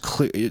it was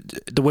clear,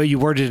 the way you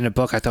worded it in a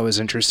book I thought was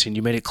interesting.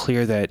 You made it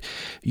clear that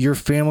your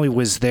family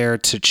was there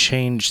to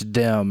change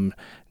them,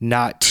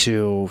 not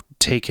to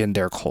take in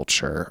their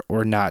culture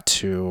or not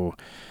to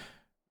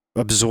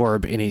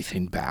absorb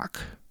anything back.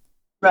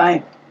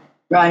 Right.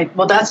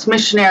 Well, that's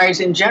missionaries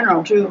in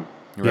general too.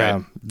 Right.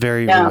 Yeah,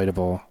 very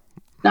relatable.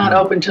 Not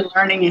open to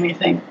learning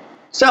anything.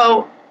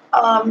 So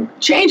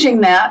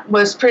changing that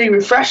was pretty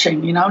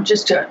refreshing,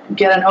 just to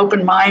get an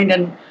open mind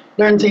and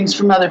learn things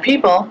from other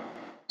people.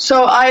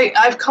 So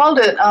I've called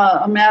it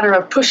a matter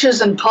of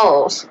pushes and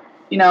pulls,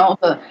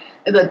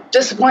 the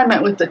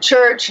disappointment with the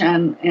church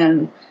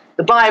and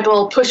the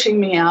Bible pushing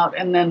me out,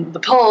 and then the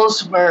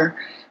pulls were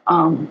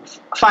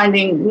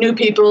finding new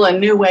people and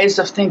new ways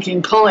of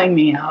thinking pulling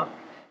me out.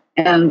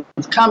 And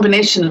the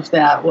combination of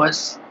that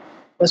was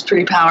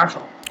pretty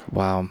powerful.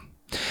 Wow.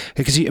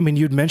 Because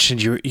you'd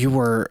mentioned you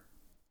were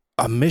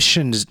a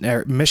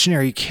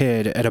missionary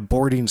kid at a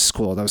boarding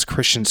school that was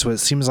Christian. So it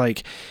seems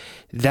like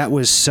that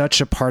was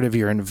such a part of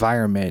your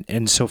environment.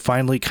 And so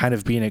finally kind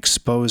of being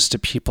exposed to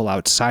people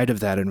outside of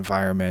that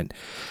environment.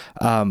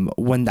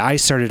 When I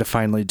started to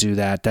finally do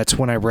that, that's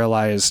when I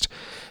realized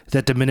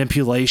that the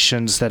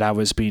manipulations that I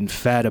was being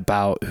fed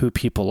about who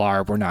people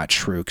are were not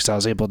true, because I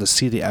was able to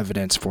see the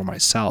evidence for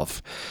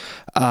myself.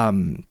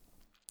 But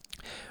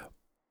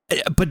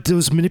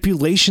those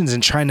manipulations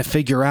and trying to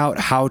figure out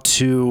how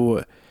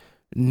to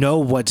know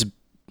what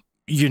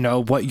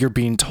you're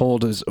being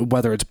told is,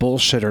 whether it's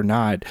bullshit or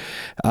not,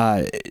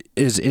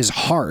 is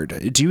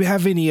hard. Do you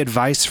have any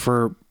advice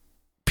for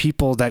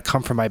people that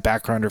come from my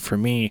background or for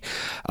me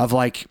of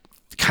like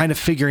kind of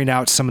figuring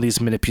out some of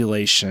these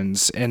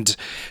manipulations and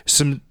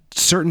some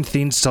certain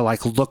things to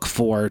like look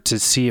for to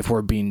see if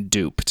we're being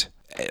duped.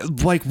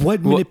 Like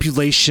what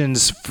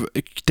manipulations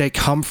that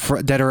come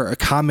from that are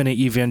common in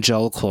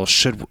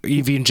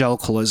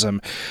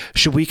evangelicalism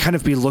should we kind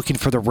of be looking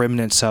for the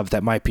remnants of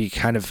that might be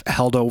kind of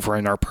held over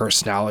in our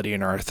personality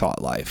and our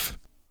thought life?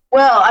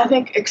 Well, I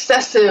think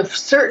excessive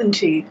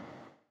certainty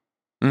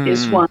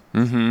is one.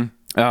 Mm-hmm.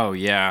 Oh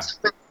yeah.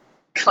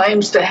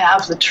 Claims to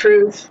have the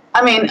truth.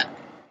 I mean,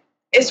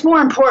 it's more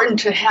important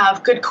to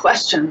have good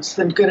questions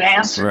than good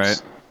answers.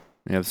 Right.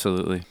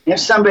 Absolutely. If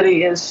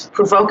somebody is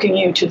provoking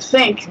you to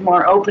think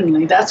more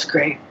openly, that's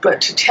great. But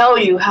to tell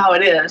you how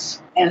it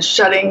is and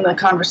shutting the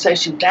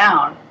conversation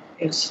down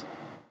is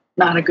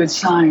not a good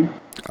sign.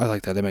 I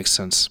like that. That makes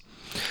sense.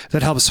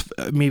 That helps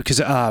me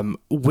because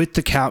with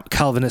the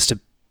Calvinistic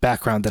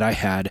background that I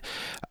had,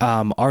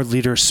 our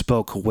leaders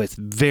spoke with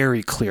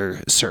very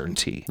clear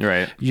certainty.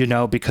 Right.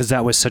 Because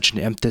that was such an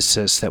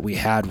emphasis that we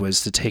had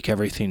was to take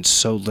everything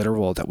so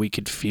literal that we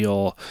could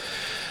feel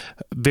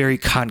very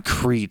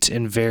concrete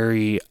and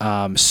very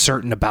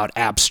certain about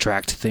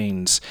abstract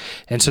things.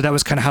 And so that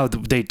was kind of how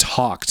they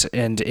talked.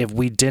 And if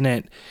we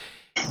didn't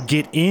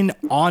get in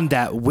on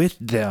that with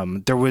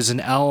them, there was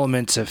an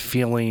element of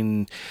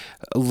feeling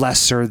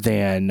lesser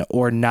than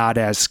or not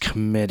as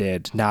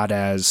committed, not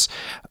as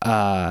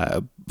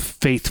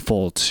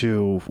faithful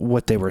to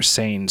what they were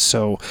saying.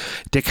 So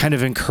they kind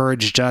of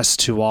encouraged us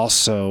to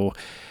also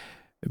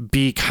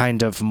be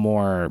kind of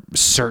more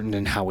certain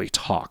in how we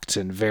talked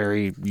and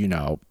very,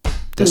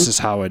 this is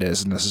how it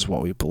is and this is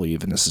what we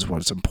believe and this is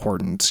what's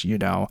important,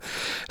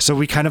 So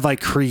we kind of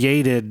like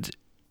created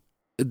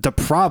the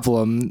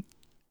problem,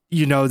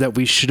 that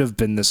we should have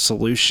been the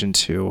solution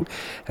to,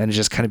 and it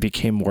just kind of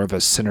became more of a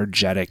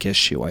synergetic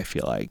issue, I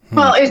feel like.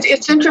 Well,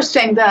 it's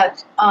interesting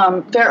that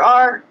there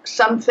are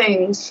some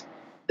things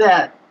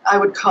that I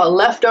would call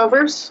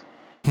leftovers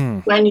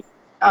when you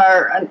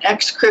are an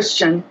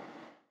ex-Christian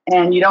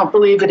and you don't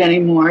believe it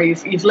anymore.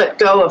 You've let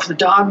go of the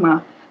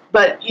dogma,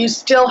 but you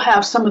still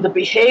have some of the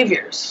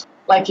behaviors.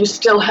 Like you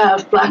still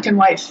have black and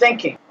white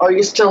thinking, or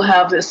you still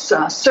have this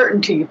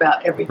certainty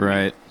about everything.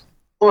 Right.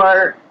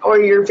 Or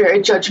you're very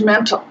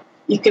judgmental.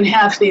 You can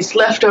have these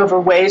leftover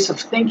ways of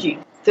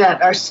thinking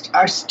that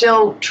are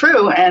still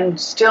true and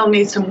still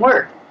need some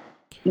work.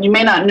 And you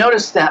may not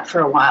notice that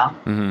for a while.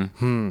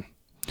 Mm-hmm.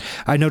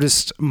 I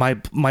noticed my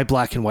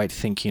black and white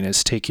thinking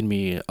has taken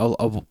me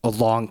a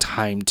long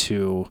time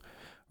to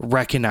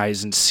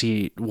recognize and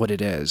see what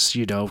it is,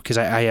 because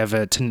I have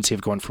a tendency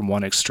of going from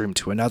one extreme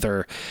to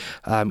another.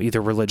 Either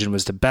religion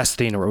was the best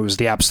thing or it was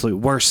the absolute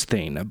worst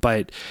thing.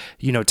 But,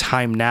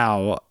 time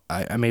now,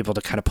 I'm able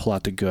to kind of pull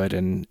out the good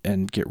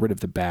and get rid of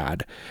the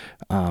bad.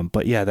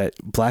 But yeah, that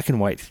black and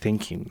white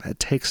thinking, that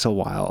takes a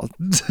while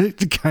to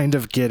kind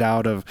of get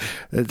out of.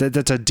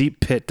 That's a deep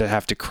pit to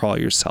have to crawl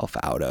yourself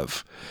out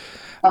of.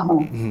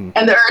 Mm-hmm.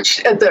 And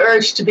the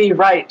urge to be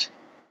right.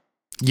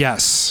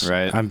 Yes.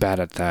 Right. I'm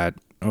bad at that.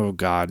 Oh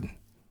God.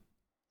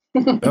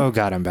 Oh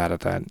God, I'm bad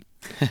at that.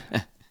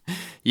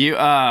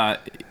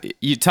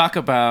 You talk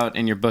about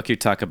in your book. You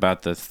talk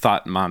about the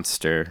thought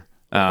monster.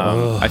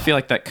 I feel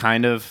like that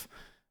kind of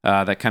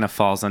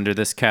falls under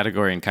this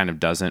category and kind of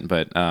doesn't.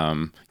 But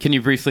can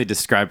you briefly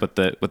describe what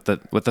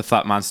the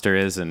thought monster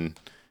is and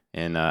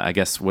I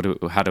guess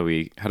how do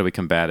we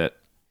combat it?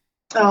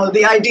 Oh,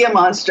 the idea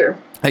monster.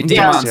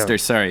 Monster.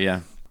 Sorry, yeah.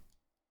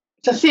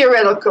 It's a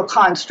theoretical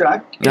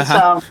construct.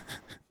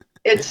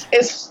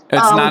 It's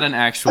not an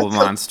actual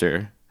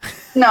monster.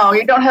 No,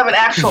 you don't have an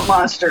actual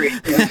monster.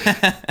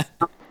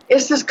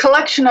 It's this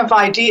collection of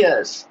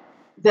ideas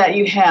that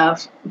you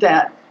have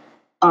that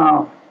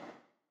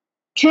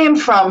came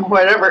from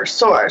whatever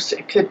source.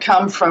 It could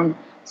come from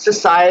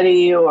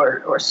society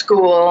or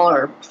school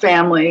or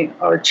family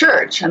or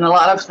church. And a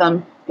lot of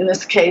them, in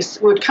this case,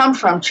 would come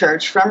from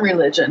church, from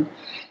religion.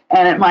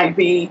 And it might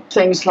be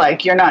things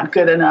like you're not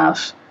good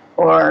enough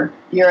or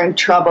you're in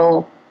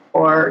trouble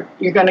or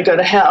you're going to go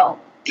to hell.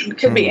 It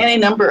could be any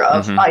number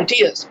of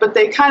ideas, but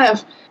they kind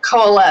of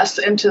coalesce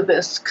into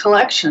this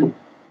collection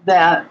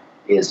that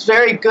is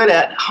very good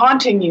at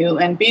haunting you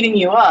and beating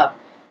you up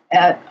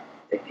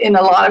in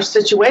a lot of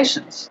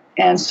situations.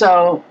 And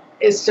so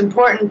it's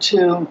important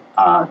to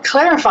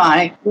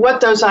clarify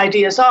what those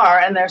ideas are,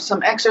 and there's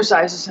some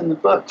exercises in the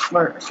book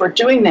for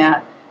doing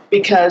that,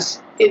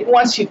 because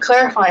once you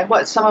clarify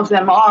what some of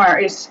them are,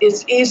 it's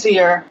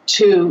easier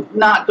to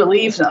not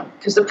believe them.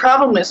 Because the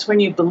problem is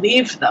when you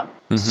believe them.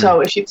 Mm-hmm.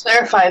 So if you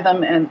clarify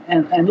them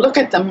and look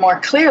at them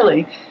more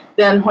clearly,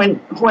 then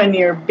when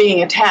you're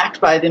being attacked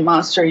by the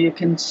monster, you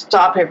can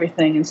stop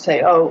everything and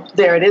say, oh,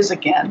 there it is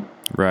again.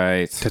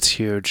 Right. That's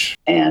huge.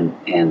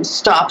 And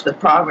stop the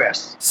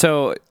progress.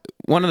 So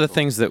one of the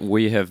things that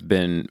we have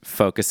been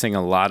focusing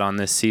a lot on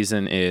this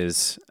season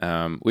is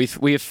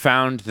we have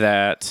found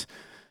that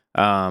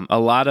a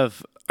lot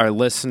of our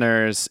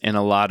listeners and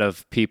a lot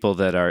of people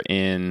that are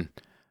in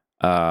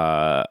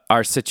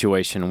our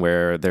situation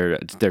where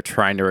they're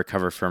trying to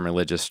recover from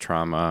religious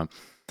trauma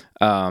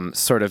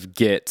sort of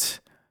get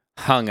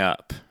hung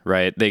up,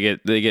 right? They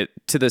get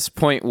to this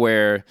point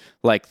where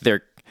like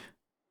they're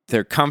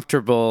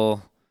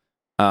comfortable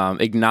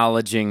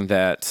acknowledging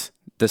that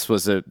this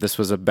was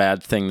a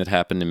bad thing that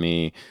happened to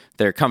me.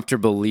 They're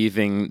comfortable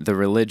leaving the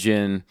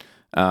religion.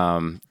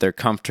 They're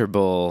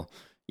comfortable,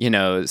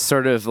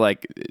 sort of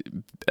like,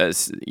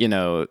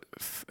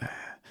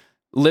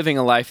 living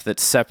a life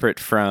that's separate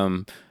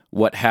from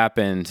what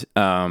happened.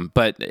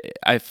 But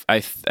I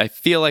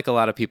feel like a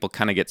lot of people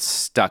kind of get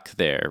stuck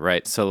there,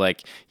 right? So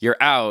like you're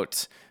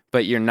out,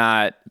 but you're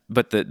not.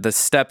 But the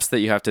steps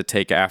that you have to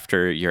take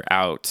after you're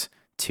out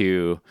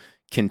to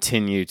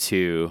continue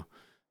to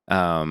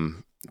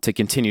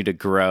continue to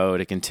grow,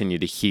 to continue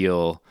to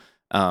heal,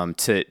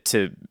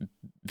 to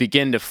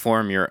begin to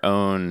form your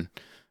own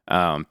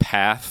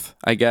path,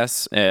 I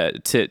guess,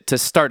 to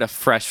start a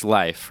fresh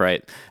life,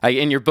 right?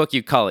 In your book,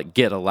 you call it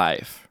 "Get a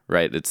Life,"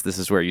 right? This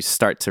is where you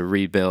start to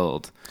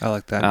rebuild. I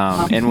like that.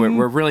 And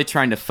we're really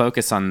trying to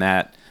focus on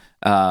that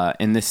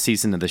in this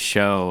season of the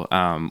show.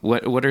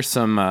 What are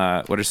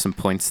some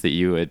points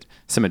that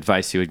some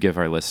advice you would give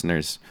our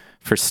listeners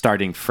for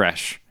starting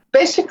fresh?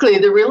 Basically,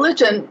 the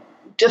religion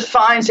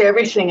defines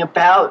everything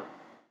about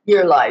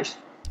your life.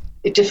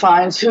 It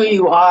defines who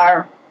you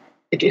are.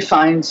 It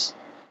defines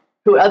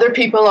who other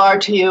people are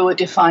to you. It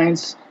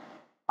defines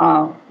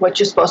what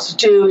you're supposed to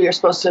do. You're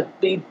supposed to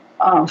be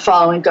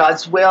following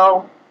God's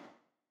will.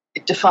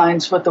 It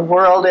defines what the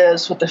world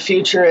is, what the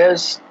future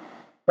is,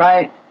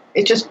 right?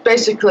 It just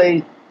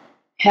basically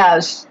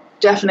has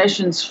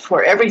definitions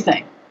for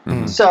everything.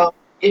 Mm-hmm. So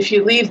if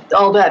you leave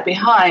all that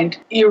behind,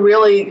 you're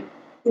really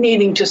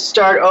needing to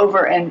start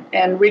over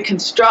and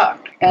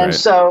reconstruct. And right.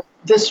 So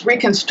this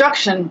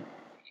reconstruction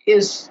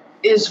is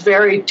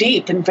very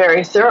deep and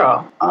very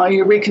thorough.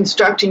 You're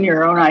reconstructing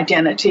your own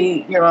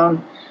identity, your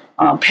own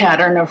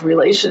pattern of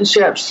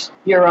relationships,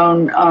 your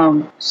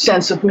own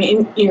sense of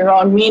your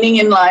own meaning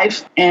in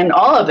life, and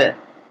all of it.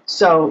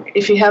 So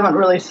if you haven't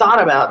really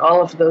thought about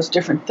all of those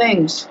different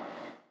things,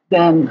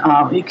 then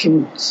you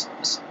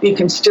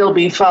can still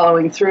be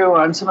following through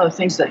on some of the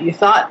things that you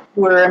thought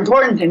were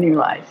important in your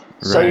life.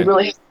 Right. So you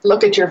really have to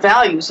look at your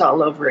values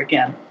all over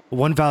again.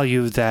 One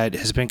value that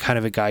has been kind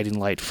of a guiding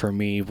light for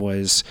me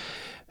was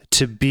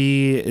to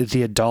be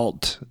the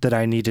adult that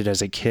I needed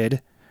as a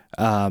kid.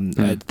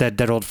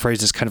 That old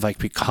phrase has kind of like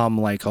become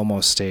like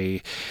almost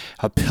a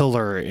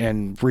pillar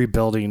in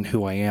rebuilding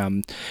who I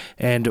am.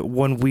 And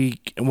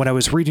when I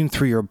was reading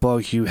through your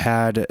book, you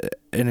had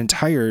an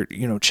entire,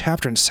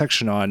 chapter and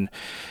section on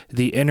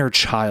the inner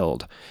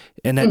child.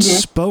 And that mm-hmm.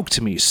 spoke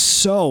to me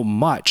so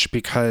much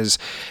because,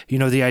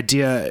 the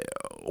idea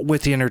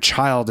with the inner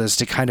child is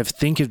to kind of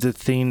think of the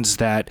things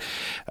that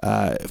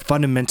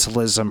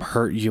fundamentalism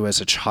hurt you as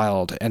a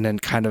child, and then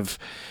kind of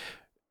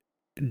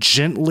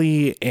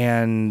gently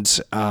and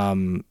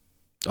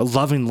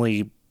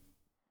lovingly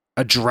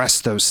address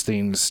those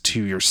things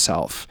to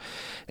yourself.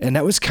 And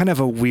that was kind of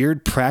a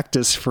weird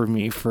practice for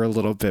me for a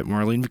little bit,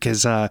 Marlene,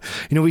 because,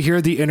 we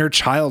hear the inner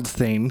child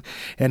thing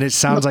and it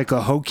sounds like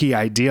a hokey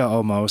idea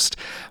almost,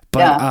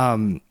 but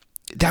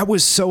that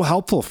was so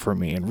helpful for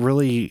me and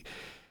really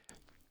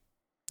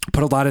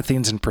put a lot of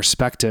things in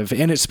perspective,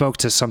 and it spoke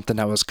to something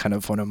that was kind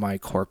of one of my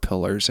core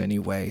pillars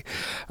anyway.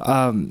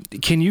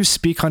 Can you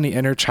speak on the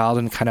inner child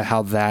and kind of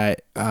how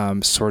that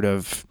sort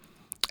of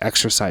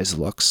exercise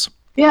looks?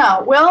 Yeah,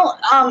 well,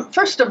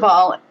 first of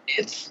all,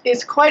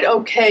 it's quite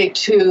okay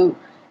to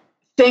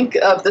think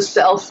of the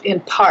self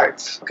in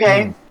parts,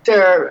 okay?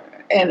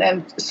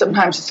 And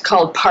sometimes it's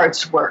called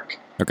parts work.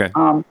 Okay.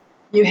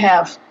 You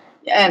have,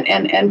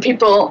 and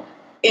people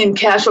in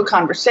casual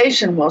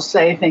conversation will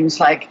say things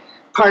like,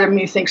 part of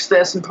me thinks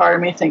this and part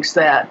of me thinks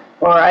that,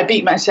 or I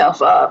beat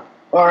myself up,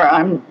 or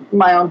I'm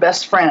my own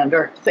best friend,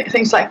 or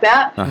things like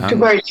that, to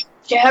where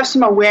you have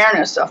some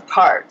awareness of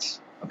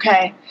parts,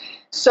 okay?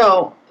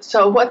 So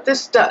what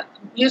this does,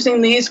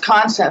 using these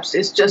concepts,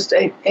 is just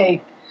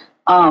a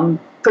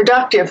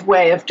productive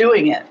way of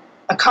doing it,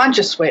 a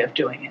conscious way of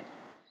doing it.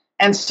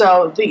 And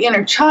so the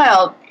inner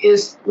child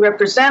is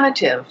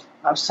representative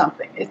of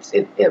something.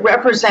 It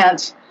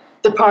represents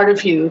the part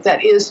of you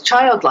that is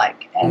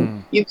childlike,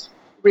 and you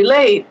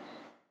relate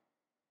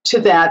to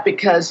that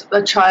because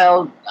a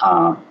child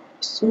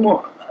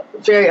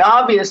very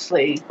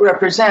obviously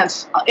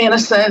represents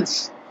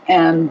innocence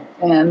and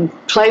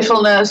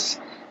playfulness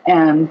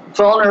and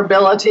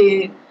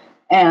vulnerability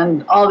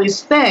and all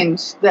these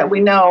things that we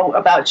know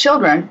about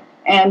children,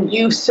 and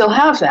you still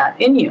have that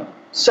in you.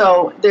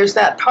 So there's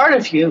that part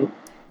of you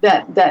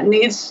that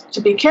needs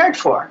to be cared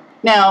for.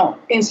 Now,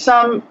 in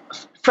some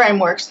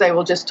frameworks, they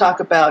will just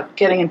talk about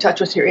getting in touch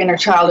with your inner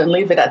child and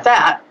leave it at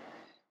that,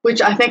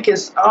 which I think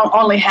is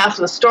only half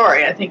the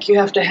story. I think you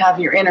have to have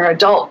your inner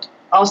adult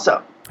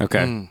also.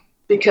 Okay.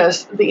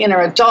 Because the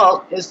inner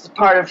adult is the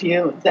part of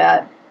you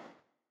that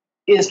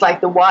is like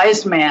the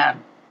wise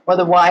man or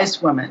the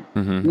wise woman,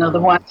 the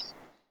one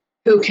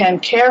who can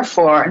care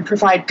for and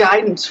provide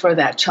guidance for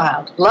that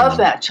child, love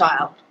that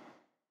child,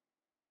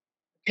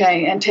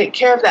 okay, and take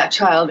care of that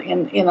child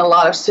in a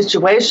lot of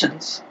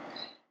situations,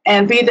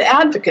 and be the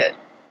advocate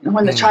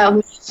when the child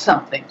needs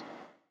something.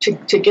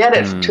 To get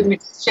it, to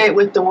negotiate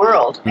with the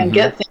world and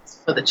get things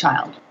for the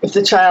child. If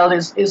the child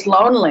is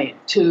lonely,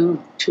 to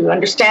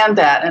understand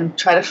that and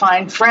try to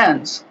find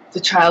friends. If the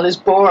child is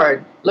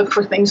bored, look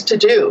for things to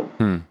do.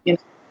 You know,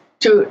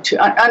 to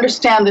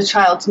understand the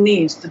child's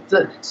needs.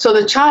 So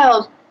the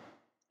child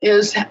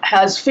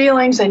has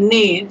feelings and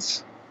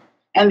needs,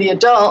 and the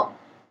adult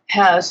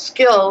has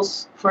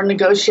skills for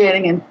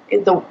negotiating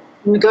with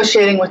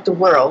the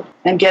world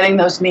and getting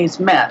those needs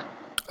met.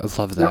 I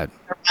love that.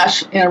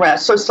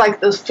 So it's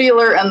like the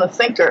feeler and the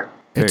thinker.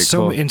 It's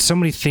so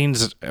many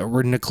things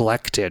were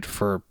neglected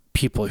for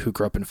people who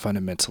grew up in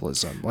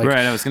fundamentalism. Like,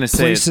 right, I was going to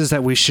say places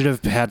that we should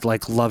have had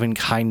like loving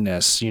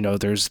kindness. You know,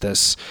 there's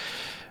this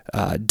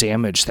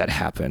damage that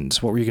happened.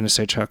 What were you going to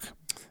say, Chuck?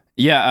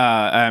 Yeah,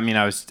 I mean,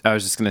 I was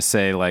just going to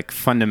say, like,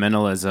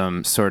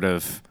 fundamentalism sort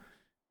of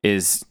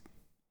is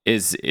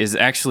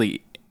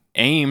actually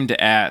aimed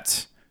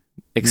at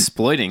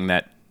exploiting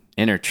that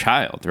inner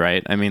child,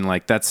 right? I mean,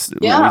 like,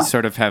 we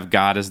sort of have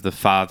God as the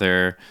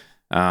father.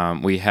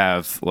 We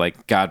have,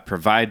 like, God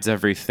provides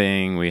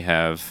everything. We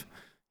have,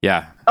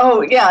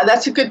 Oh, yeah,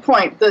 that's a good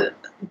point. The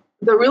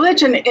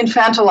religion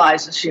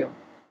infantilizes you.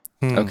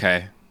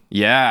 Okay.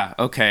 Yeah.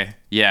 Okay.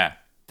 Yeah.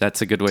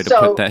 That's a good way to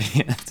put that.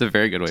 That's a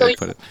very good way to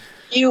put it.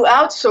 You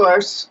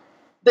outsource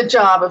the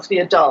job of the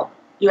adult.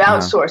 You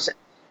outsource it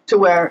to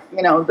where,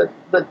 you know,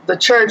 the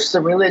church,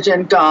 the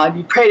religion, God,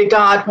 you pray to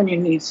God when you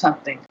need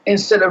something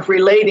instead of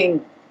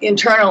relating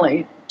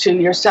internally to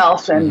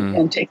yourself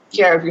and taking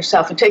care of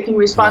yourself and taking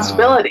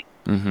responsibility.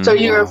 So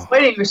you're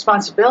avoiding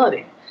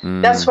responsibility.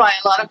 That's why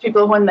a lot of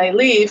people, when they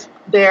leave,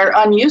 they're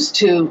unused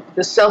to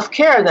the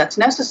self-care that's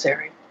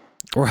necessary.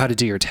 Or how to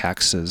do your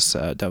taxes.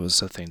 That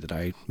was a thing that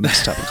I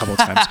messed up a couple of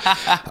times.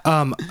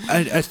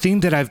 A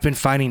thing that I've been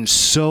finding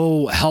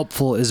so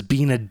helpful is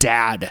being a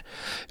dad,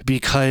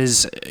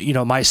 because, you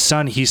know, my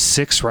son, he's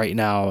 6 right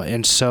now.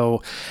 And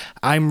so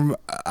I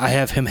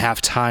have him half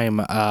time,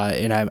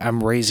 and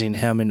I'm raising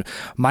him, and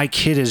my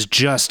kid is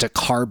just a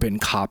carbon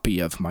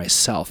copy of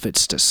myself.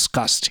 It's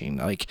disgusting.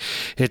 Like,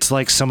 it's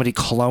like somebody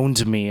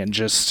cloned me and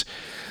just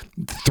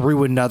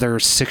threw another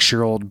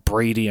 6-year-old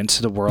Brady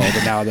into the world,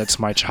 and now that's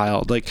my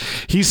child. Like,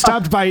 he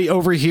stopped by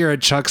over here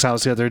at Chuck's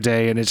house the other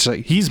day, and it's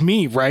like, he's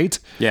me, right?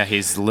 Yeah,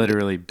 he's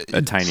literally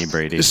a tiny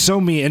Brady.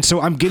 So me. And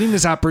so I'm getting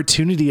this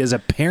opportunity as a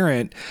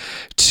parent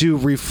to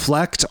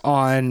reflect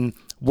on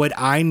what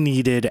I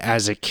needed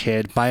as a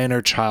kid, my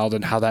inner child,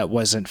 and how that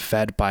wasn't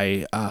fed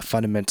by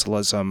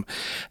fundamentalism.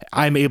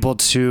 I'm able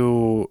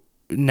to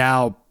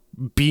now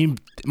be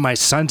my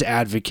son's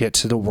advocate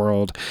to the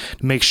world,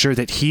 make sure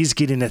that he's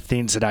getting the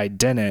things that I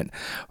didn't.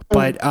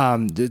 But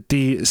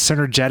the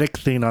synergetic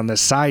thing on the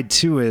side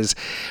too is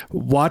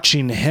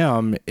watching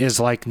him is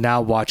like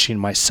now watching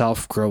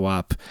myself grow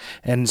up.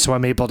 And so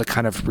I'm able to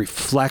kind of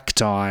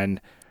reflect on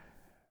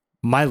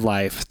my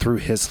life through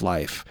his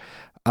life.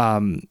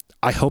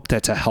 I hope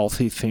that's a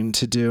healthy thing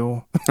to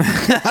do.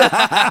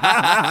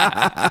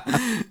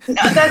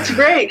 That's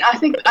great. I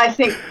think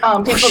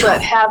people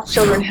that have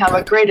children have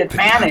a great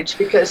advantage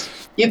because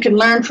you can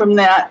learn from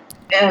that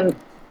and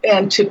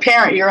to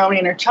parent your own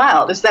inner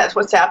child. Is that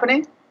what's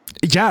happening?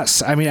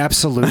 Yes, I mean,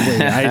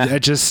 absolutely.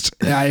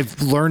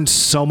 I've learned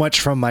so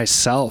much from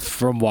myself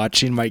from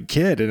watching my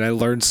kid, and I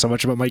learned so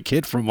much about my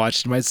kid from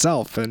watching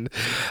myself, and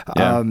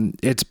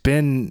it's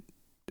been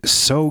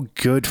so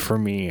good for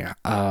me.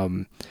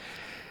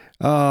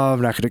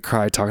 I'm not going to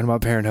cry talking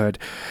about parenthood,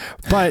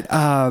 but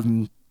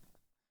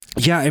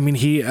yeah, I mean,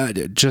 he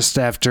just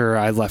after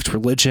I left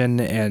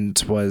religion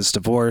and was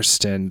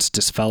divorced and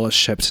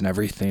disfellowshipped and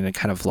everything, I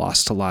kind of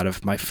lost a lot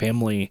of my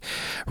family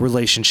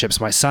relationships.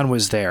 My son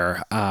was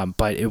there,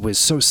 but it was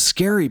so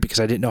scary because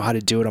I didn't know how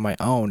to do it on my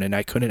own, and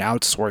I couldn't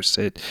outsource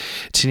it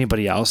to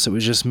anybody else. It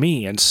was just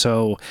me. And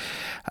so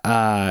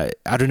I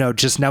don't know,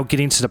 just now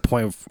getting to the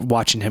point of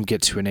watching him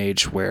get to an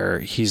age where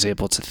he's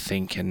able to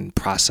think and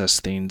process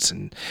things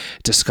and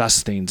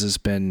discuss things has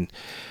been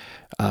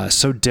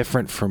so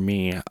different for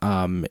me,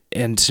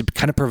 and to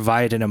kind of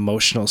provide an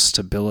emotional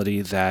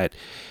stability that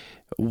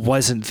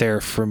wasn't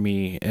there for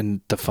me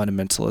in the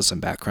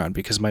fundamentalism background,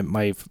 because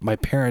my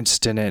parents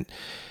didn't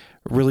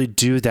really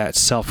do that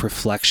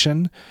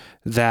self-reflection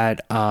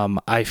that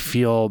I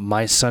feel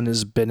my son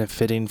is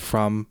benefiting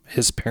from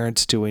his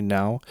parents doing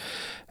now.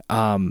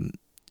 And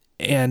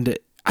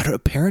I don't know,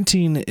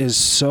 parenting is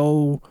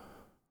so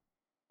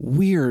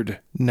weird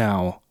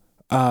now.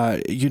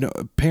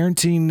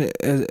 Parenting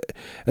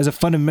as a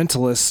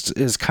fundamentalist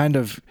is kind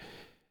of,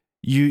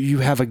 you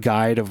have a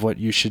guide of what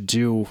you should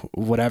do,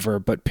 whatever,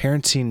 but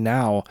parenting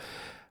now,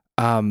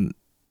 I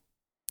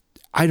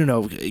don't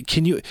know.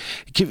 Can you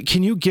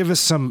give us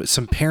some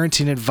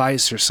parenting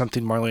advice or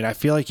something, Marlene? I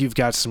feel like you've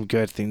got some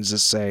good things to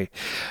say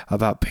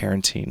about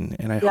parenting,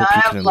 and I hope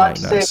you can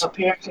enlighten us. I have a lot to say about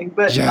parenting,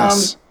 but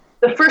yes.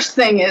 The first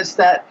thing is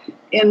that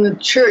in the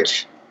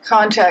church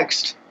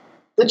context,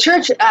 the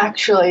church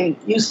actually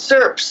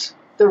usurps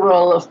the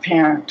role of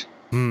parent.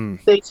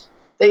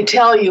 They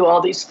tell you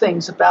all these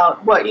things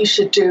about what you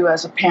should do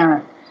as a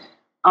parent,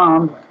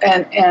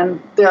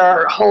 and there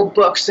are whole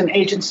books and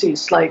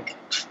agencies like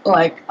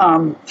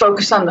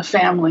Focus on the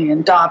Family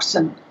and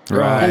Dobson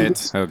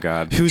Right. Oh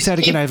God. Who's that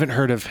again? I haven't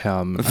heard of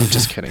him. I'm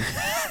just kidding.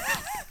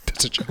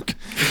 That's a joke.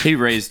 He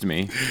raised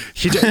me.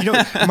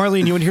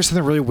 Marlene, you want to hear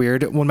something really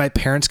weird? When my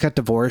parents got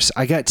divorced,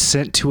 I got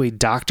sent to a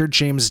Dr.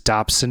 James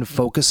Dobson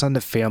Focus on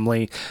the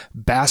Family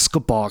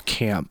basketball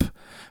camp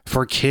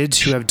for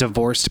kids who have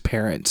divorced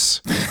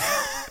parents.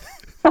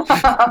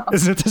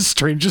 Isn't it the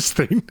strangest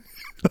thing?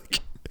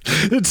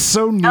 It's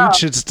so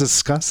niche, it's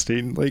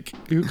disgusting.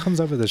 Who comes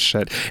up with this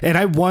shit? And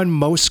I won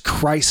most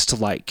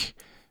Christ-like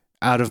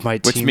out of my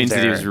team. Which means there.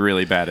 that he was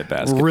really bad at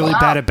basketball. Really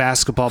bad at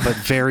basketball, but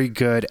very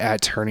good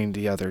at turning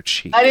the other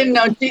cheek. I didn't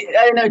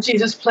know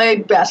Jesus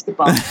played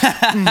basketball.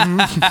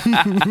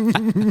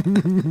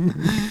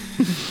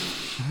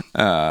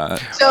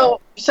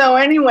 So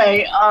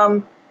anyway,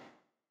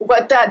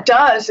 what that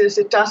does is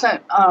it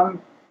doesn't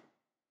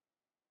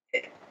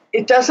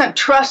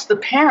trust the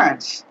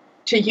parents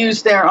to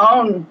use their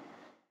own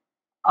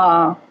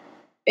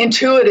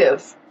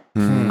intuitive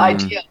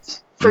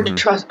ideas for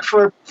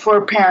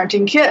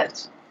parenting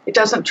kids. It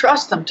doesn't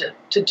trust them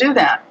to do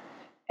that,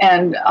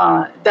 and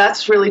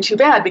that's really too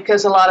bad,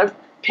 because a lot of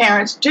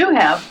parents do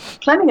have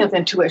plenty of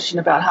intuition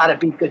about how to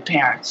be good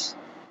parents,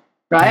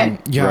 right?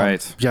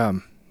 Right.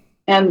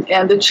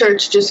 And the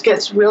church just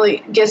gets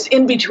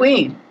in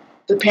between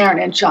the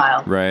parent and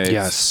child. Right.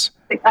 Yes.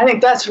 I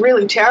think that's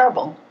really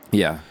terrible.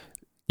 Yeah.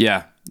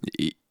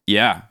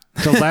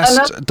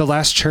 The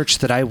last church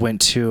that I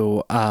went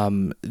to,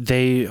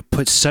 they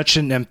put such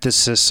an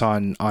emphasis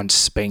on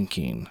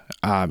spanking.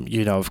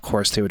 Of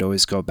course, they would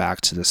always go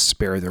back to the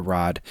spare the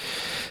rod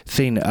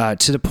thing,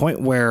 to the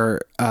point where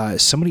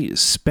somebody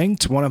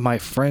spanked one of my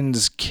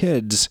friend's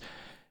kids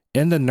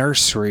in the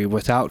nursery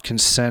without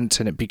consent,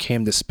 and it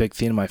became this big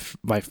thing. My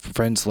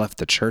friends left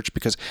the church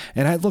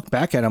and I look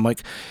back at it, I'm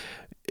like,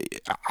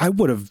 I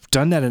would have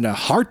done that in a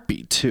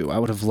heartbeat too. I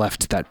would have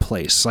left that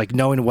place,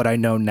 knowing what I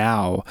know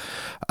now,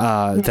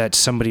 that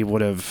somebody would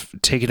have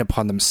taken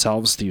upon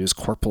themselves to use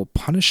corporal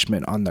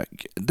punishment on that.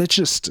 That's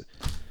just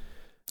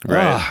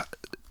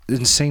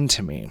insane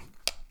to me.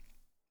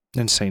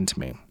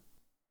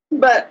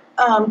 But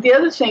the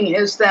other thing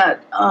is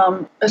that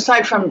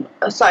aside from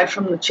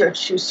the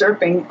church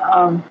usurping,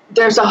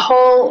 there's a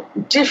whole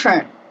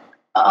different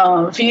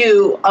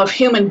view of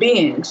human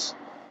beings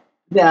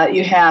that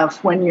you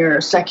have when you're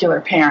a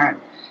secular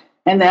parent,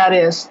 and that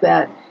is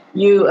that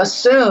you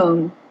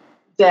assume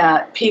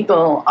that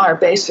people are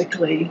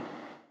basically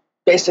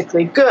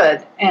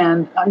good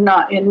and are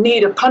not in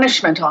need of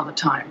punishment all the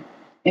time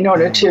in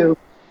order to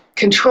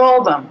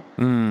control them.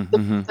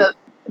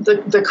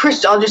 The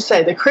Christian, I'll just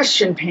say, the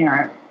Christian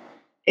parent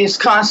is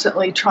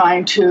constantly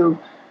trying to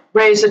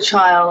raise a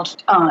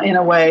child in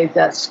a way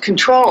that's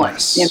controlling,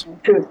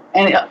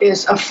 and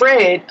is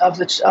afraid of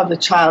the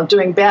child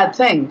doing bad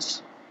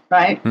things.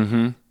 Right?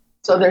 Mm-hmm.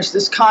 So there's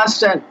this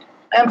constant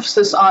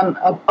emphasis on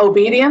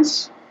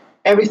obedience.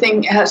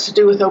 Everything has to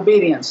do with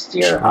obedience.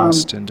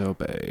 Trust and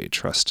obey.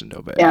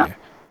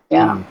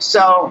 Yeah.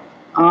 So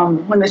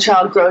when the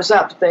child grows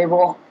up, they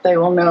will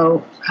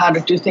know how to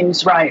do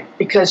things right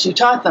because you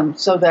taught them.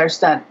 So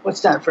there's that.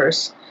 What's that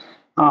verse?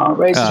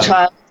 Raise a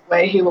child the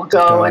way he will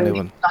go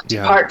and not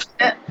depart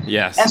from it.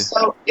 Yes. And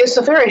so it's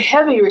a very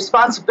heavy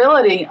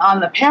responsibility on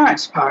the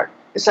parent's part.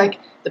 It's like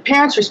the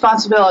parent's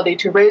responsibility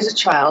to raise a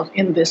child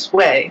in this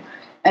way.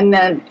 And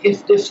then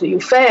if you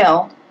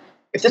fail,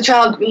 if the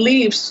child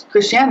leaves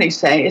Christianity,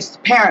 say, it's the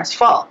parent's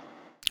fault.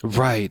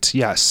 Right,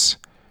 yes.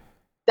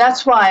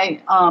 That's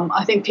why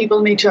I think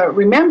people need to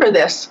remember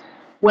this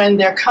when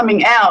they're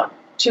coming out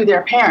to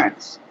their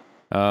parents.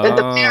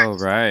 Oh,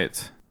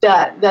 right.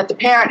 That the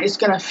parent is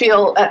going to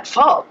feel at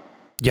fault.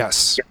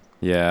 Yes.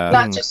 Yeah.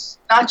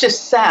 Not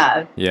just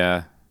sad.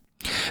 Yeah.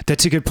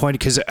 That's a good point,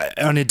 because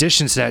in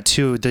addition to that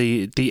too,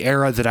 the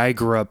era that I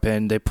grew up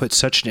in, they put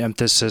such an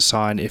emphasis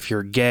on if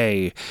you're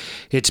gay,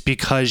 it's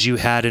because you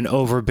had an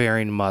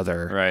overbearing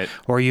mother, right?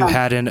 Or you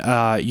had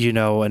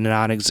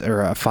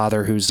a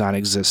father who's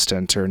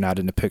non-existent or not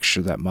in the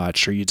picture that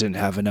much, or you didn't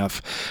have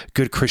enough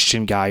good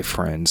Christian guy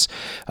friends.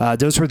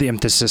 Those were the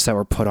emphasis that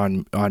were put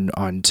on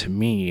to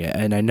me,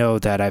 and I know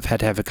that I've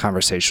had to have a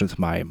conversation with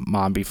my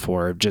mom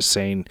before, just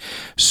saying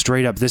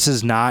straight up, this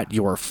is not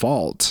your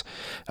fault.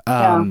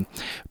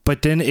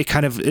 But then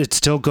it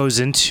still goes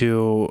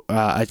into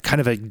a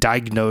kind of a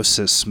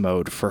diagnostic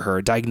mode,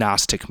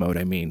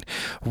 I mean,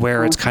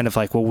 where it's kind of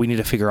like, well, we need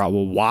to figure out,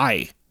 well,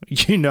 why,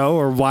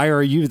 or why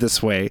are you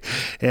this way?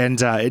 And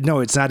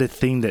no, it's not a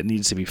thing that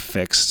needs to be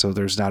fixed, so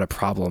there's not a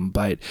problem.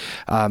 But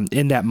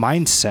in that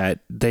mindset,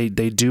 they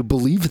do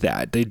believe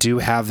that. They do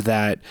have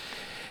that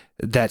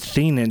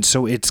thing, and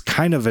so it's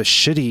kind of a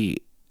shitty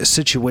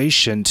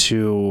situation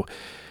to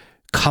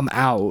come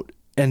out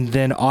and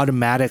then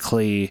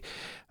automatically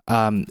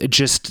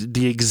just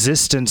the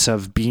existence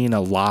of being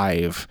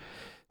alive,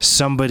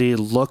 somebody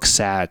looks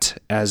at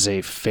as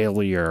a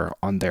failure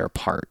on their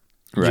part.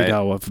 Right.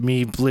 Of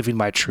me living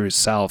my true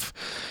self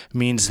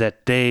means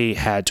that they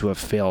had to have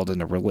failed in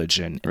the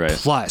religion. Right.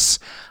 Plus,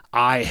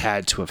 I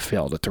had to have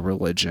failed at the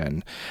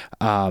religion.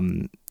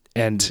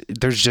 And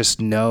there's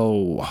just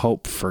no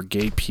hope for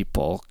gay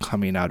people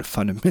coming out of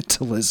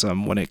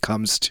fundamentalism when it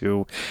comes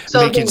to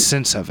making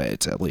sense of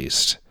it, at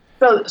least.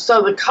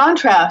 So the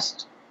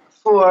contrast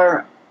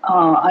for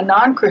a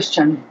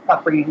non-Christian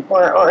upbringing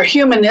or a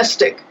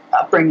humanistic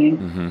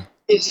upbringing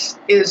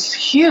is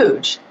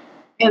huge,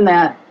 in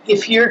that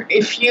if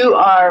you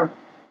are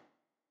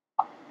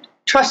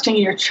trusting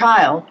your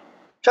child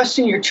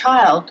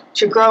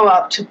to grow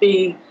up to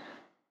be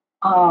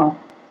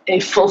a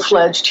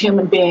full-fledged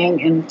human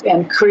being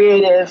and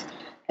creative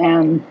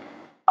and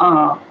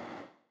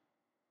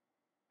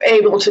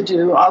able to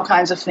do all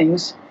kinds of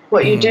things,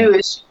 what you do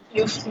is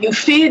you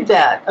feed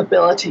that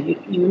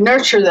ability, you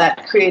nurture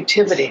that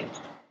creativity,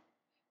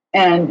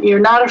 and you're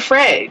not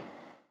afraid.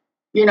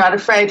 You're not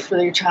afraid for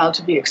your child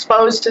to be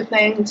exposed to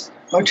things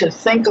or to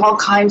think all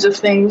kinds of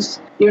things.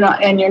 You're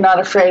not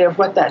afraid of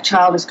what that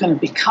child is going to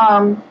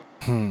become.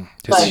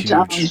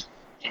 Huge.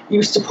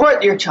 You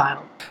support your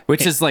child.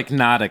 Which is like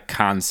not a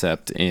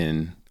concept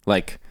in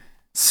like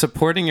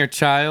supporting your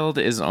child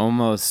is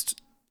almost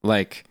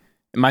like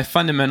my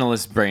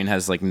fundamentalist brain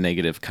has like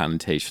negative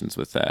connotations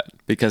with that,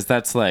 because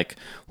that's like,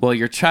 well,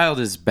 your child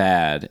is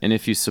bad, and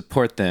if you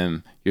support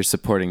them, you're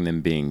supporting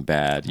them being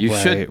bad. You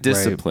should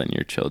discipline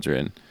your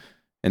children,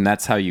 and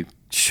that's how you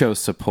show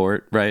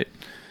support, right?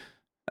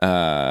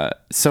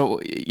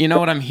 So you know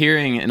what I'm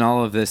hearing in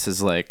all of this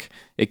is like,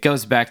 it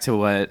goes back to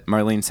what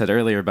Marlene said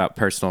earlier about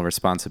personal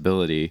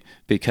responsibility,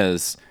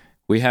 because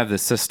we have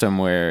this system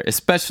where,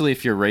 especially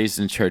if you're raised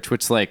in church,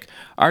 which like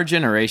our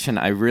generation,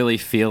 I really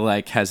feel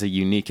like has a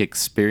unique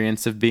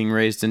experience of being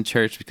raised in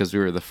church, because we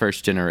were the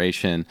first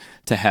generation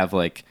to have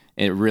like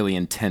a really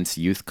intense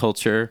youth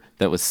culture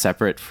that was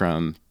separate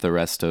from the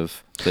rest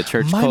of the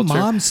church culture. My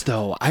mom's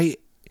though, I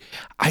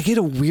get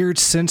a weird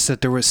sense that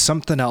there was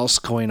something else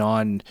going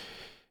on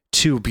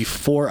too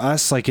before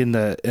us, like in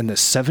the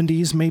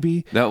 70s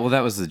maybe. That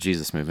was the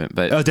Jesus movement,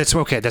 but that's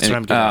okay. That's what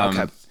I'm getting.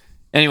 Okay.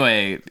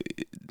 Anyway,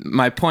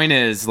 my point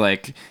is,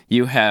 like,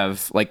 you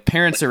have, like,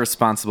 parents are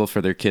responsible for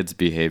their kids'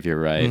 behavior,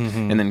 right?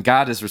 And then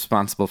God is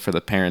responsible for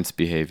the parents'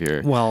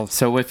 behavior. Well,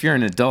 so if you're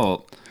an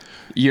adult,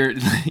 you're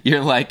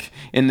like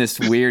in this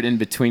weird in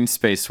between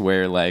space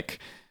where like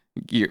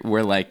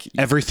we're like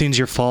everything's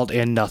your fault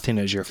and nothing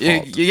is your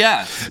fault.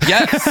 Yes,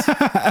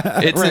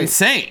 it's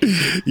insane.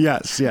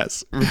 Yes.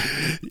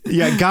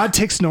 Yeah, God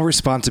takes no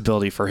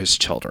responsibility for his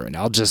children.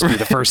 I'll just be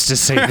the first to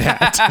say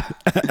that.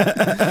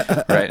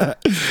 Right.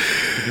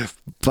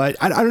 But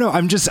I don't know.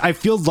 I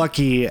feel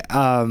lucky.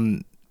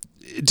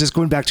 Just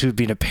going back to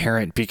being a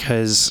parent,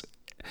 because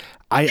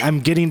I'm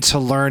getting to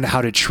learn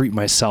how to treat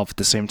myself at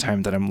the same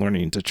time that I'm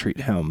learning to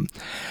treat him.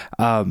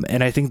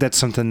 And I think that's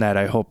something that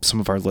I hope some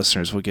of our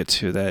listeners will get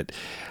to, that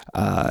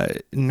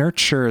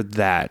nurture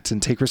that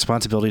and take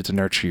responsibility to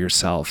nurture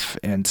yourself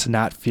and to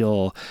not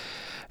feel,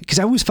 because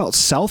I always felt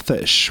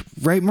selfish,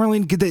 right,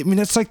 Marlene? I mean,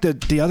 that's like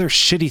the other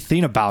shitty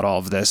thing about all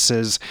of this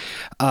is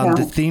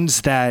the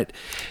things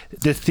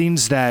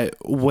that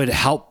would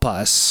help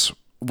us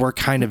were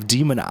kind of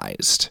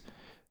demonized.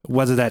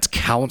 Whether that's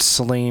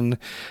counseling,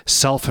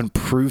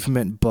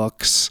 self-improvement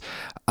books,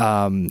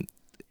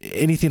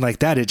 anything like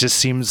that. It just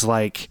seems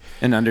like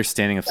an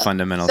understanding of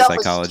fundamental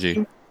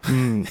psychology.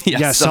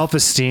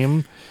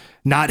 Self-esteem,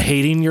 not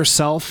hating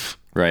yourself.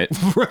 Right.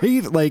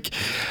 Right. Like,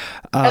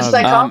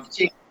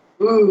 psychology.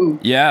 Ooh.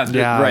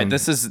 Yeah. Right.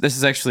 This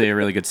is actually a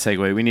really good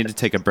segue. We need to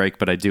take a break,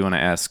 but I do want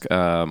to ask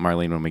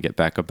Marlene when we get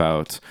back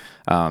about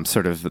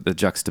sort of the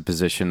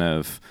juxtaposition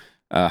of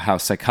how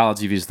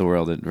psychology views the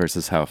world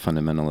versus how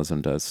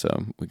fundamentalism does.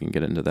 So we can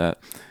get into that,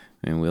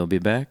 and we'll be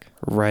back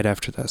right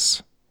after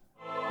this.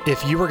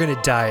 If you were going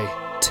to die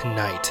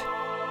tonight,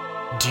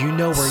 do you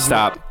know where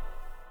Stop.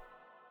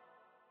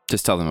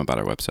 Just tell them about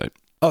our website.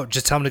 Oh,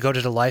 just tell them to go to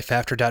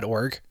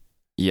thelifeafter.org?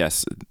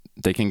 Yes,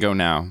 they can go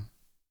now,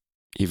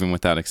 even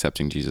without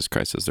accepting Jesus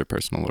Christ as their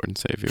personal Lord and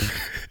Savior.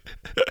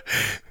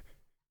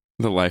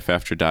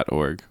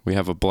 thelifeafter.org. We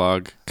have a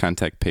blog,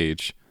 contact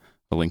page,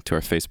 a link to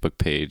our Facebook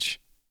page,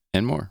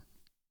 and more.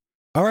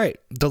 All right.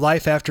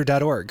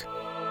 thelifeafter.org.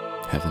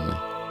 Heavenly.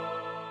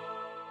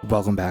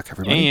 Welcome back,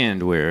 everybody.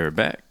 And we're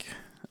back.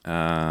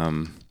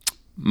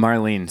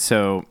 Marlene,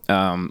 so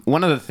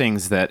one of the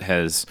things that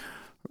has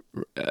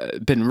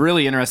been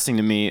really interesting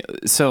to me,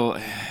 so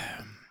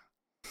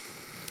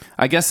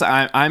I guess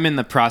I'm in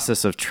the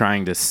process of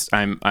trying to,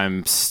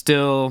 I'm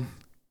still,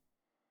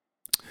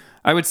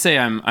 I would say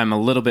I'm a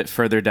little bit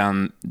further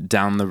down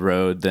the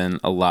road than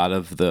a lot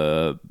of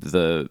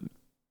the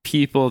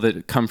people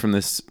that come from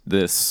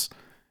this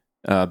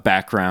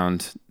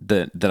background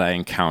that I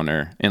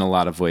encounter in a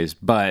lot of ways,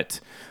 but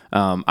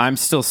I'm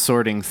still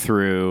sorting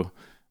through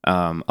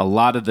a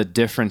lot of the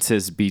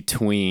differences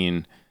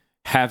between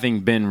having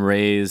been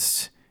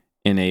raised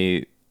in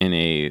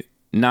a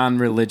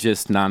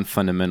non-religious,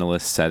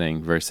 non-fundamentalist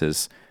setting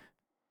versus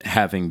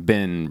having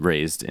been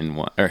raised in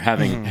one, or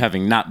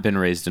having not been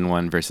raised in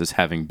one versus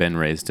having been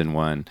raised in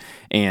one,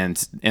 and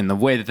the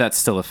way that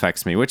still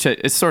affects me, which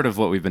is sort of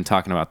what we've been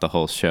talking about the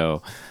whole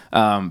show.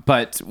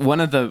 But one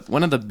of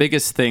the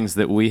biggest things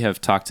that we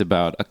have talked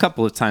about a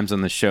couple of times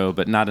on the show,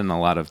 but not in a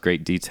lot of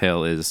great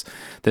detail, is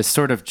this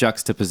sort of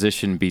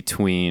juxtaposition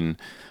between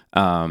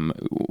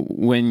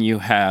when you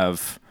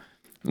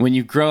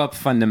grow up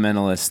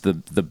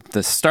fundamentalist,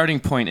 the starting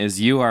point is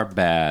you are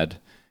bad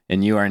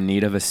and you are in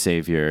need of a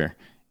savior,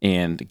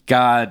 and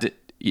God,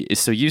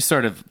 so you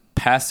sort of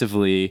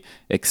passively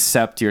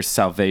accept your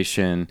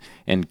salvation,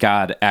 and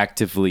God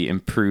actively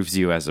improves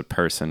you as a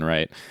person,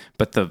 right?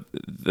 But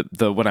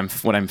what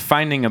I'm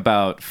finding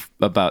about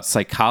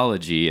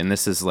psychology, and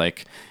this is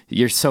like,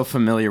 you're so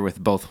familiar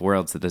with both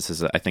worlds that this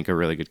is, I think, a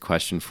really good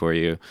question for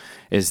you,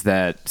 is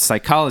that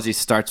psychology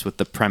starts with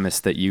the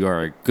premise that you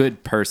are a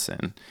good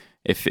person.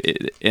 If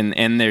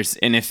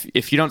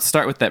you don't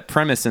start with that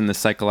premise in the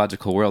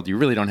psychological world, you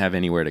really don't have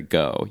anywhere to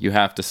go. You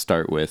have to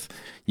start with,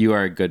 you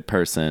are a good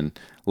person.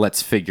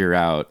 Let's figure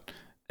out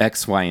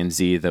X, Y, and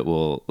Z that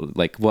will,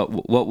 like,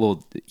 what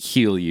will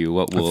heal you,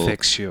 what will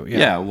fix you.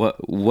 Yeah.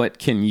 What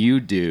can you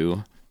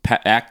do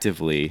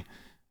actively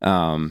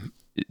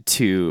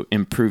to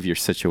improve your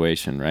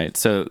situation, right?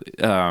 So,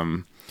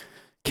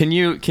 Can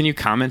you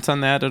comment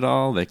on that at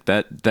all? Like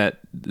that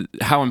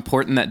how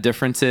important that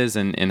difference is,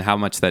 and how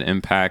much that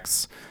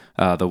impacts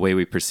the way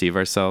we perceive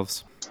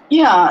ourselves?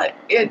 Yeah,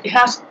 it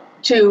has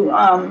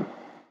to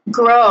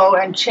grow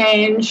and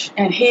change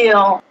and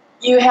heal.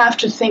 You have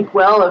to think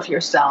well of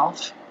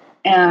yourself,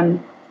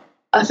 and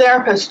a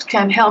therapist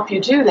can help you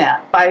do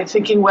that by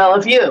thinking well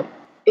of you.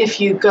 If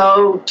you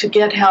go to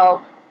get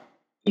help,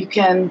 you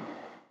can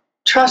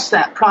trust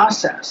that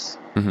process.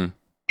 Mm-hmm.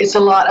 It's a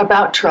lot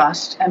about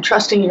trust and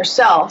trusting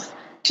yourself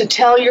to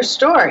tell your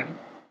story.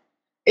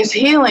 It's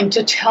healing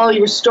to tell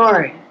your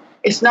story.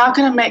 It's not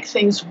going to make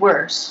things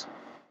worse.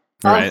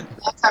 Right.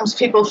 A lot of times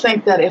people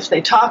think that if they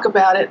talk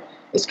about it,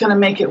 it's going to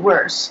make it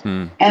worse.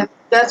 And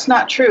that's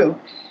not true.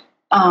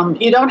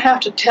 You don't have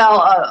to tell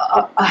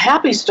a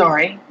happy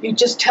story. You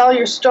just tell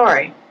your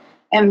story.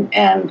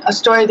 And a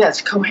story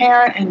that's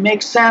coherent and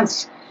makes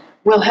sense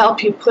will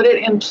help you put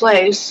it in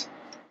place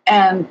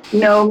and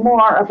know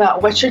more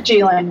about what you're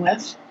dealing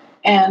with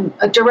and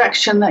a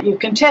direction that you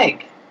can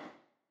take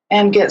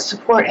and get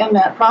support in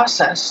that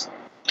process.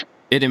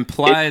 It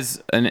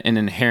implies an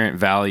inherent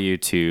value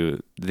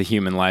to the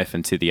human life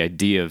and to the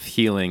idea of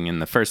healing in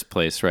the first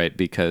place, right?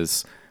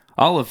 Because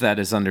all of that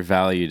is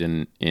undervalued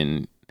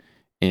in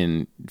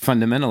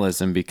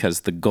fundamentalism,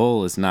 because the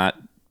goal is not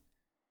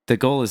to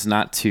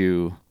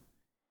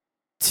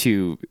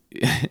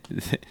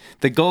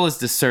the goal is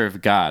to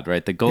serve God,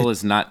 right? The goal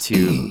is not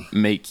to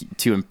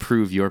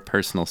improve your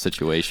personal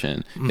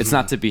situation. It's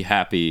not to be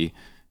happy.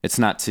 It's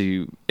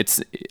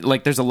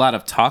like, there's a lot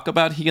of talk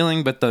about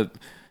healing, but the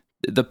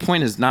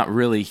point is not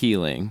really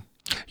healing.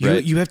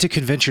 Right? You have to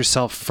convince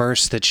yourself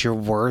first that you're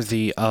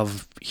worthy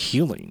of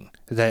healing.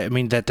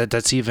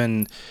 That's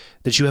even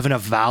that you have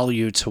enough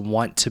value to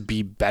want to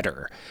be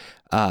better.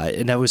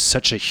 And that was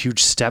such a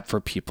huge step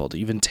for people to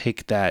even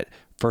take that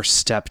first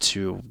step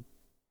to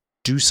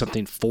do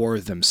something for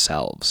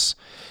themselves,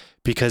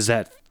 because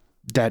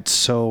that's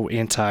so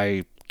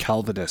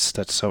anti-Calvinist,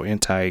 that's so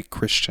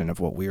anti-Christian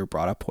of what we were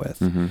brought up with.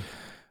 Mm-hmm.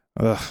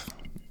 Ugh,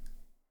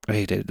 I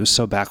hate it. It was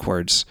so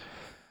backwards.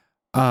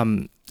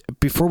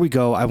 Before we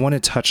go, I want to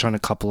touch on a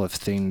couple of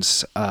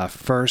things.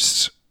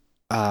 First,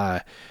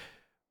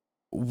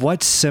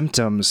 what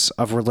symptoms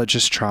of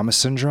religious trauma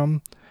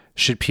syndrome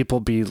should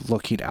people be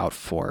looking out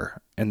for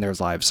in their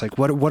lives? Like,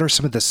 what are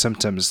some of the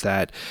symptoms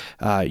that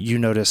you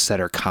notice that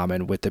are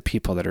common with the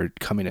people that are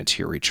coming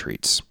into your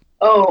retreats?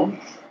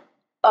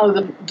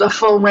 The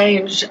full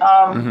range.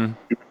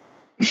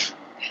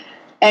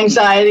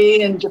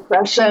 Anxiety and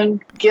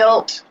depression,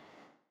 guilt,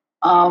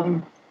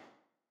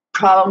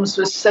 problems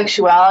with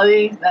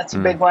sexuality. That's a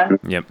big one.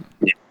 Yep.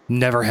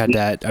 Never had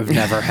that. I've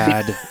never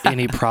had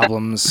any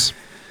problems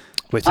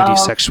with any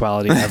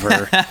sexuality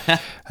ever.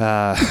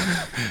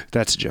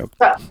 That's a joke.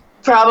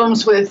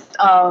 Problems with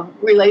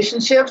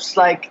relationships,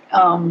 like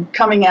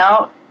coming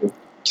out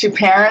to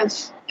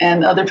parents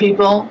and other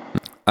people.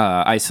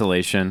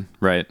 Isolation,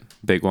 right?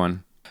 Big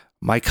one.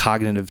 My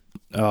cognitive,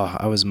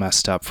 I was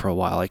messed up for a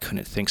while. I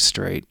couldn't think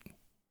straight.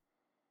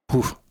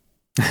 Whew.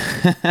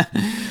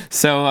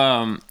 So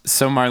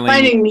Marlene,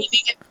 finding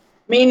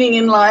meaning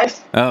in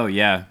life. Oh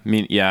yeah,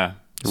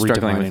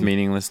 struggling with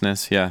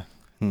meaninglessness. Yeah,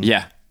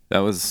 yeah.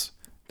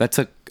 That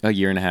took a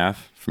year and a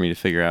half for me to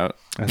figure out.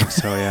 I think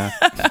so. Yeah.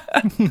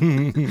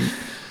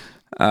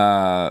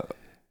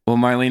 Well,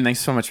 Marlene, thanks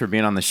so much for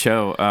being on the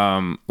show.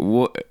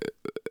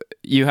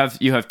 You have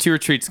 2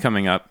 retreats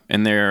coming up,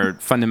 and they're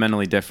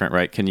fundamentally different,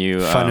 right? Can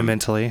you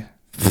fundamentally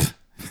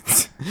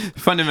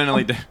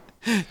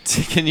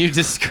Can you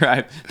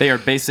describe? They are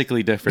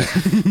basically different.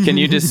 Can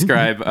you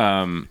describe?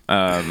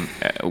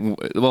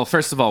 Well,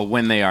 first of all,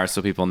 when they are,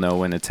 so people know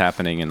when it's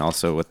happening, and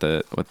also what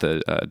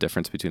the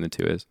difference between the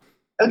two is.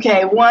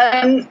 Okay,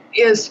 one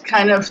is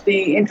kind of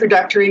the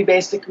introductory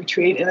basic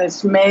retreat, and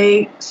it's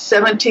May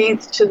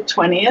 17th to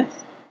 20th.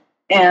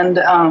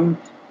 And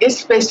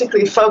it's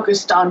basically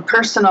focused on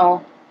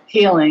personal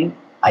healing,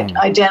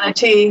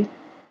 identity,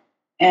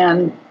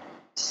 and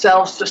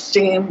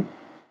self-esteem,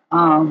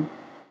 and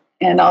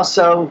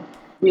also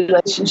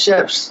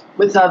relationships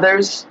with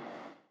others.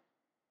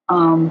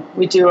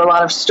 We do a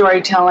lot of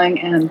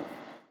storytelling and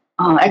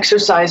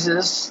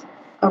exercises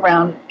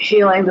around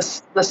healing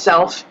the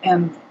self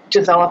and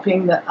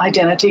developing the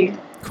identity.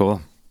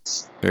 Cool.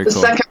 Very cool. The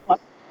second one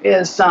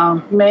is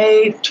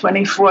May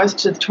 24th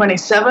to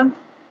 27th,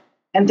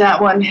 and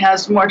that one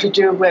has more to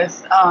do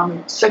with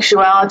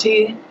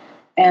sexuality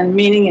and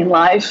meaning in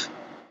life.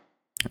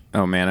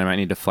 Oh man, I might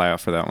need to fly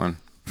out for that one.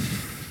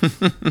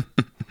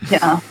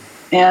 Yeah,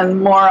 and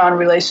more on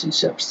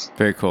relationships.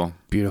 Very cool.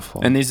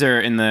 Beautiful. And these are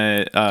in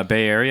the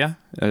Bay Area?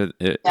 Yeah,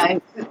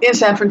 in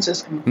San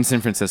Francisco. In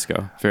San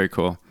Francisco. Very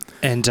cool.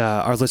 And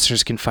our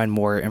listeners can find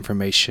more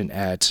information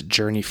at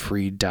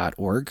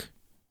journeyfree.org.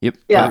 Yep.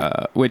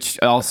 Yeah. Which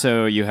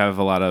also you have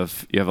a lot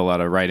of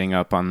writing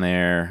up on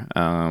there.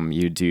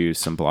 You do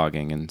some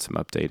blogging and some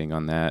updating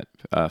on that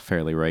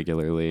fairly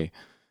regularly.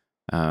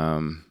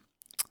 And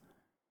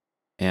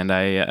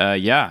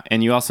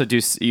and you also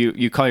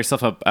you call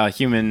yourself a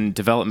human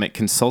development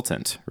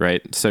consultant,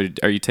 right? So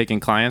are you taking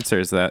clients,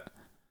 or is that?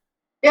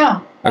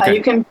 Yeah. Okay.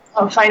 You can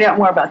find out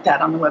more about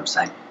that on the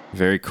website.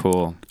 Very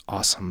cool.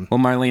 Awesome. Well,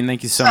 Marlene,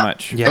 thank you so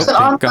much. Yeah.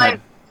 Go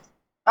ahead.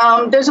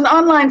 There's an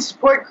online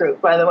support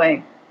group, by the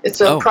way.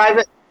 It's a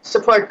private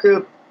support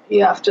group.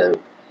 You have to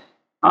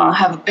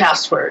have a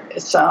password.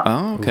 It's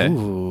okay.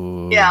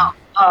 Ooh. Yeah,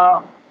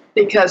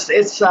 because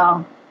it's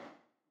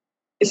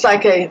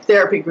like a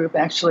therapy group.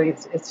 Actually,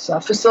 it's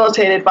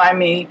facilitated by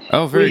me.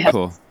 Oh, very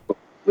cool.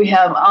 We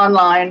have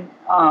online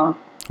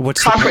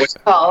conference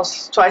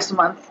calls twice a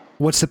month.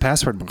 What's the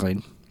password,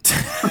 Marlene?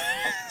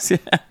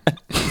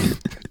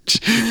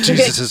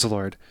 Jesus is the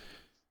Lord.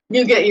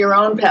 You get your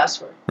own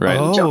password. Right.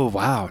 Oh,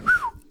 wow.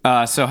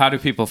 So how do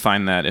people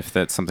find that if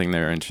that's something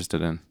they're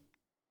interested in?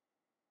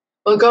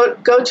 Well,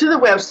 go to the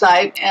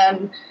website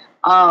and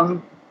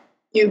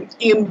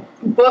you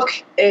book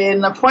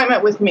an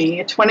appointment with me,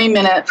 a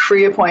 20-minute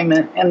free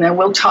appointment, and then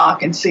we'll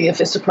talk and see if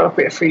it's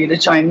appropriate for you to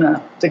join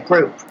the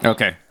group.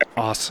 Okay.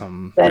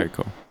 Awesome. Then very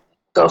cool.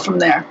 Go from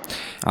there.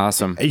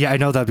 Awesome. Yeah, I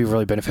know that'd be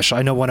really beneficial.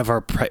 I know one of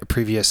our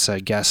previous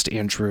guests,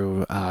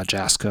 Andrew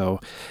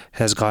Jasko,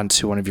 has gone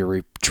to one of your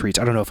retreats.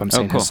 I don't know if I'm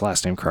saying his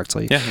last name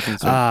correctly. Yeah, I think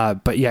so.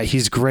 But yeah,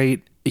 he's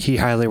great. He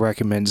highly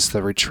recommends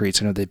the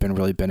retreats. I know they've been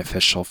really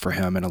beneficial for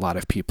him and a lot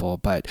of people.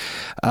 But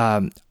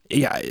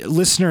yeah,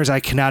 listeners, I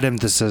cannot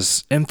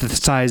emphasize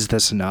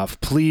this enough.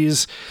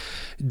 Please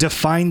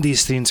define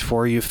these things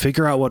for you.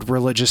 Figure out what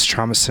religious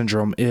trauma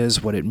syndrome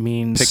is, what it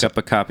means. Pick up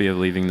a copy of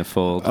Leaving the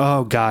Fold.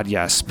 Oh, God,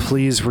 yes.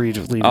 Please read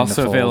Leaving the Fold.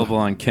 Also available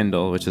on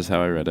Kindle, which is how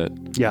I read it.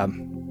 Yeah.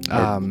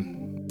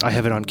 I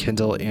have it on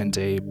Kindle and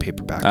a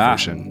paperback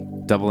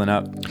version. Doubling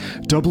up.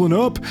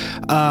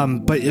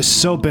 But it's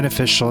so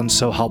beneficial and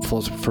so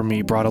helpful for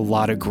me. Brought a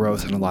lot of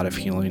growth and a lot of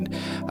healing.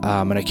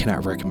 And I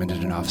cannot recommend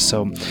it enough.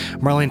 So,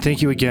 Marlene,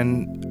 thank you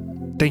again.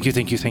 Thank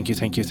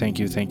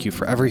you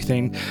for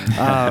everything.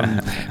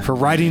 For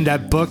writing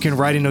that book and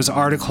writing those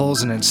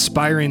articles and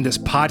inspiring this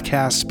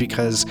podcast,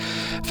 because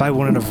if I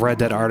wouldn't have read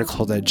that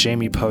article that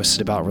Jamie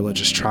posted about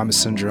religious trauma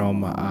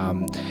syndrome,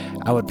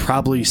 I would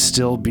probably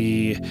still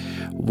be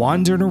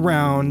wandering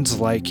around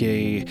like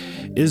a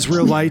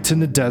Israelite in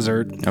the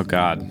desert. Oh,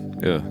 God.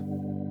 Ugh.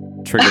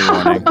 Trigger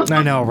warning.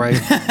 I know, right?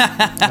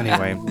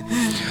 Anyway.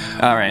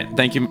 All right.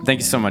 Thank you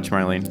so much,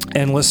 Marlene.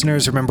 And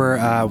listeners,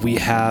 remember, we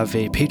have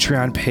a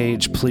Patreon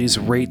page. Please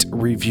rate,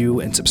 review,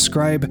 and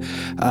subscribe.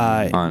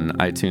 On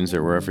iTunes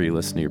or wherever you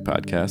listen to your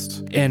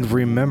podcasts. And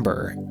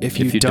remember, if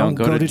you don't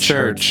go to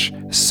church,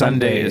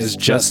 Sunday is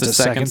just a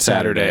second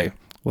Saturday.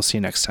 We'll see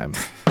you next time.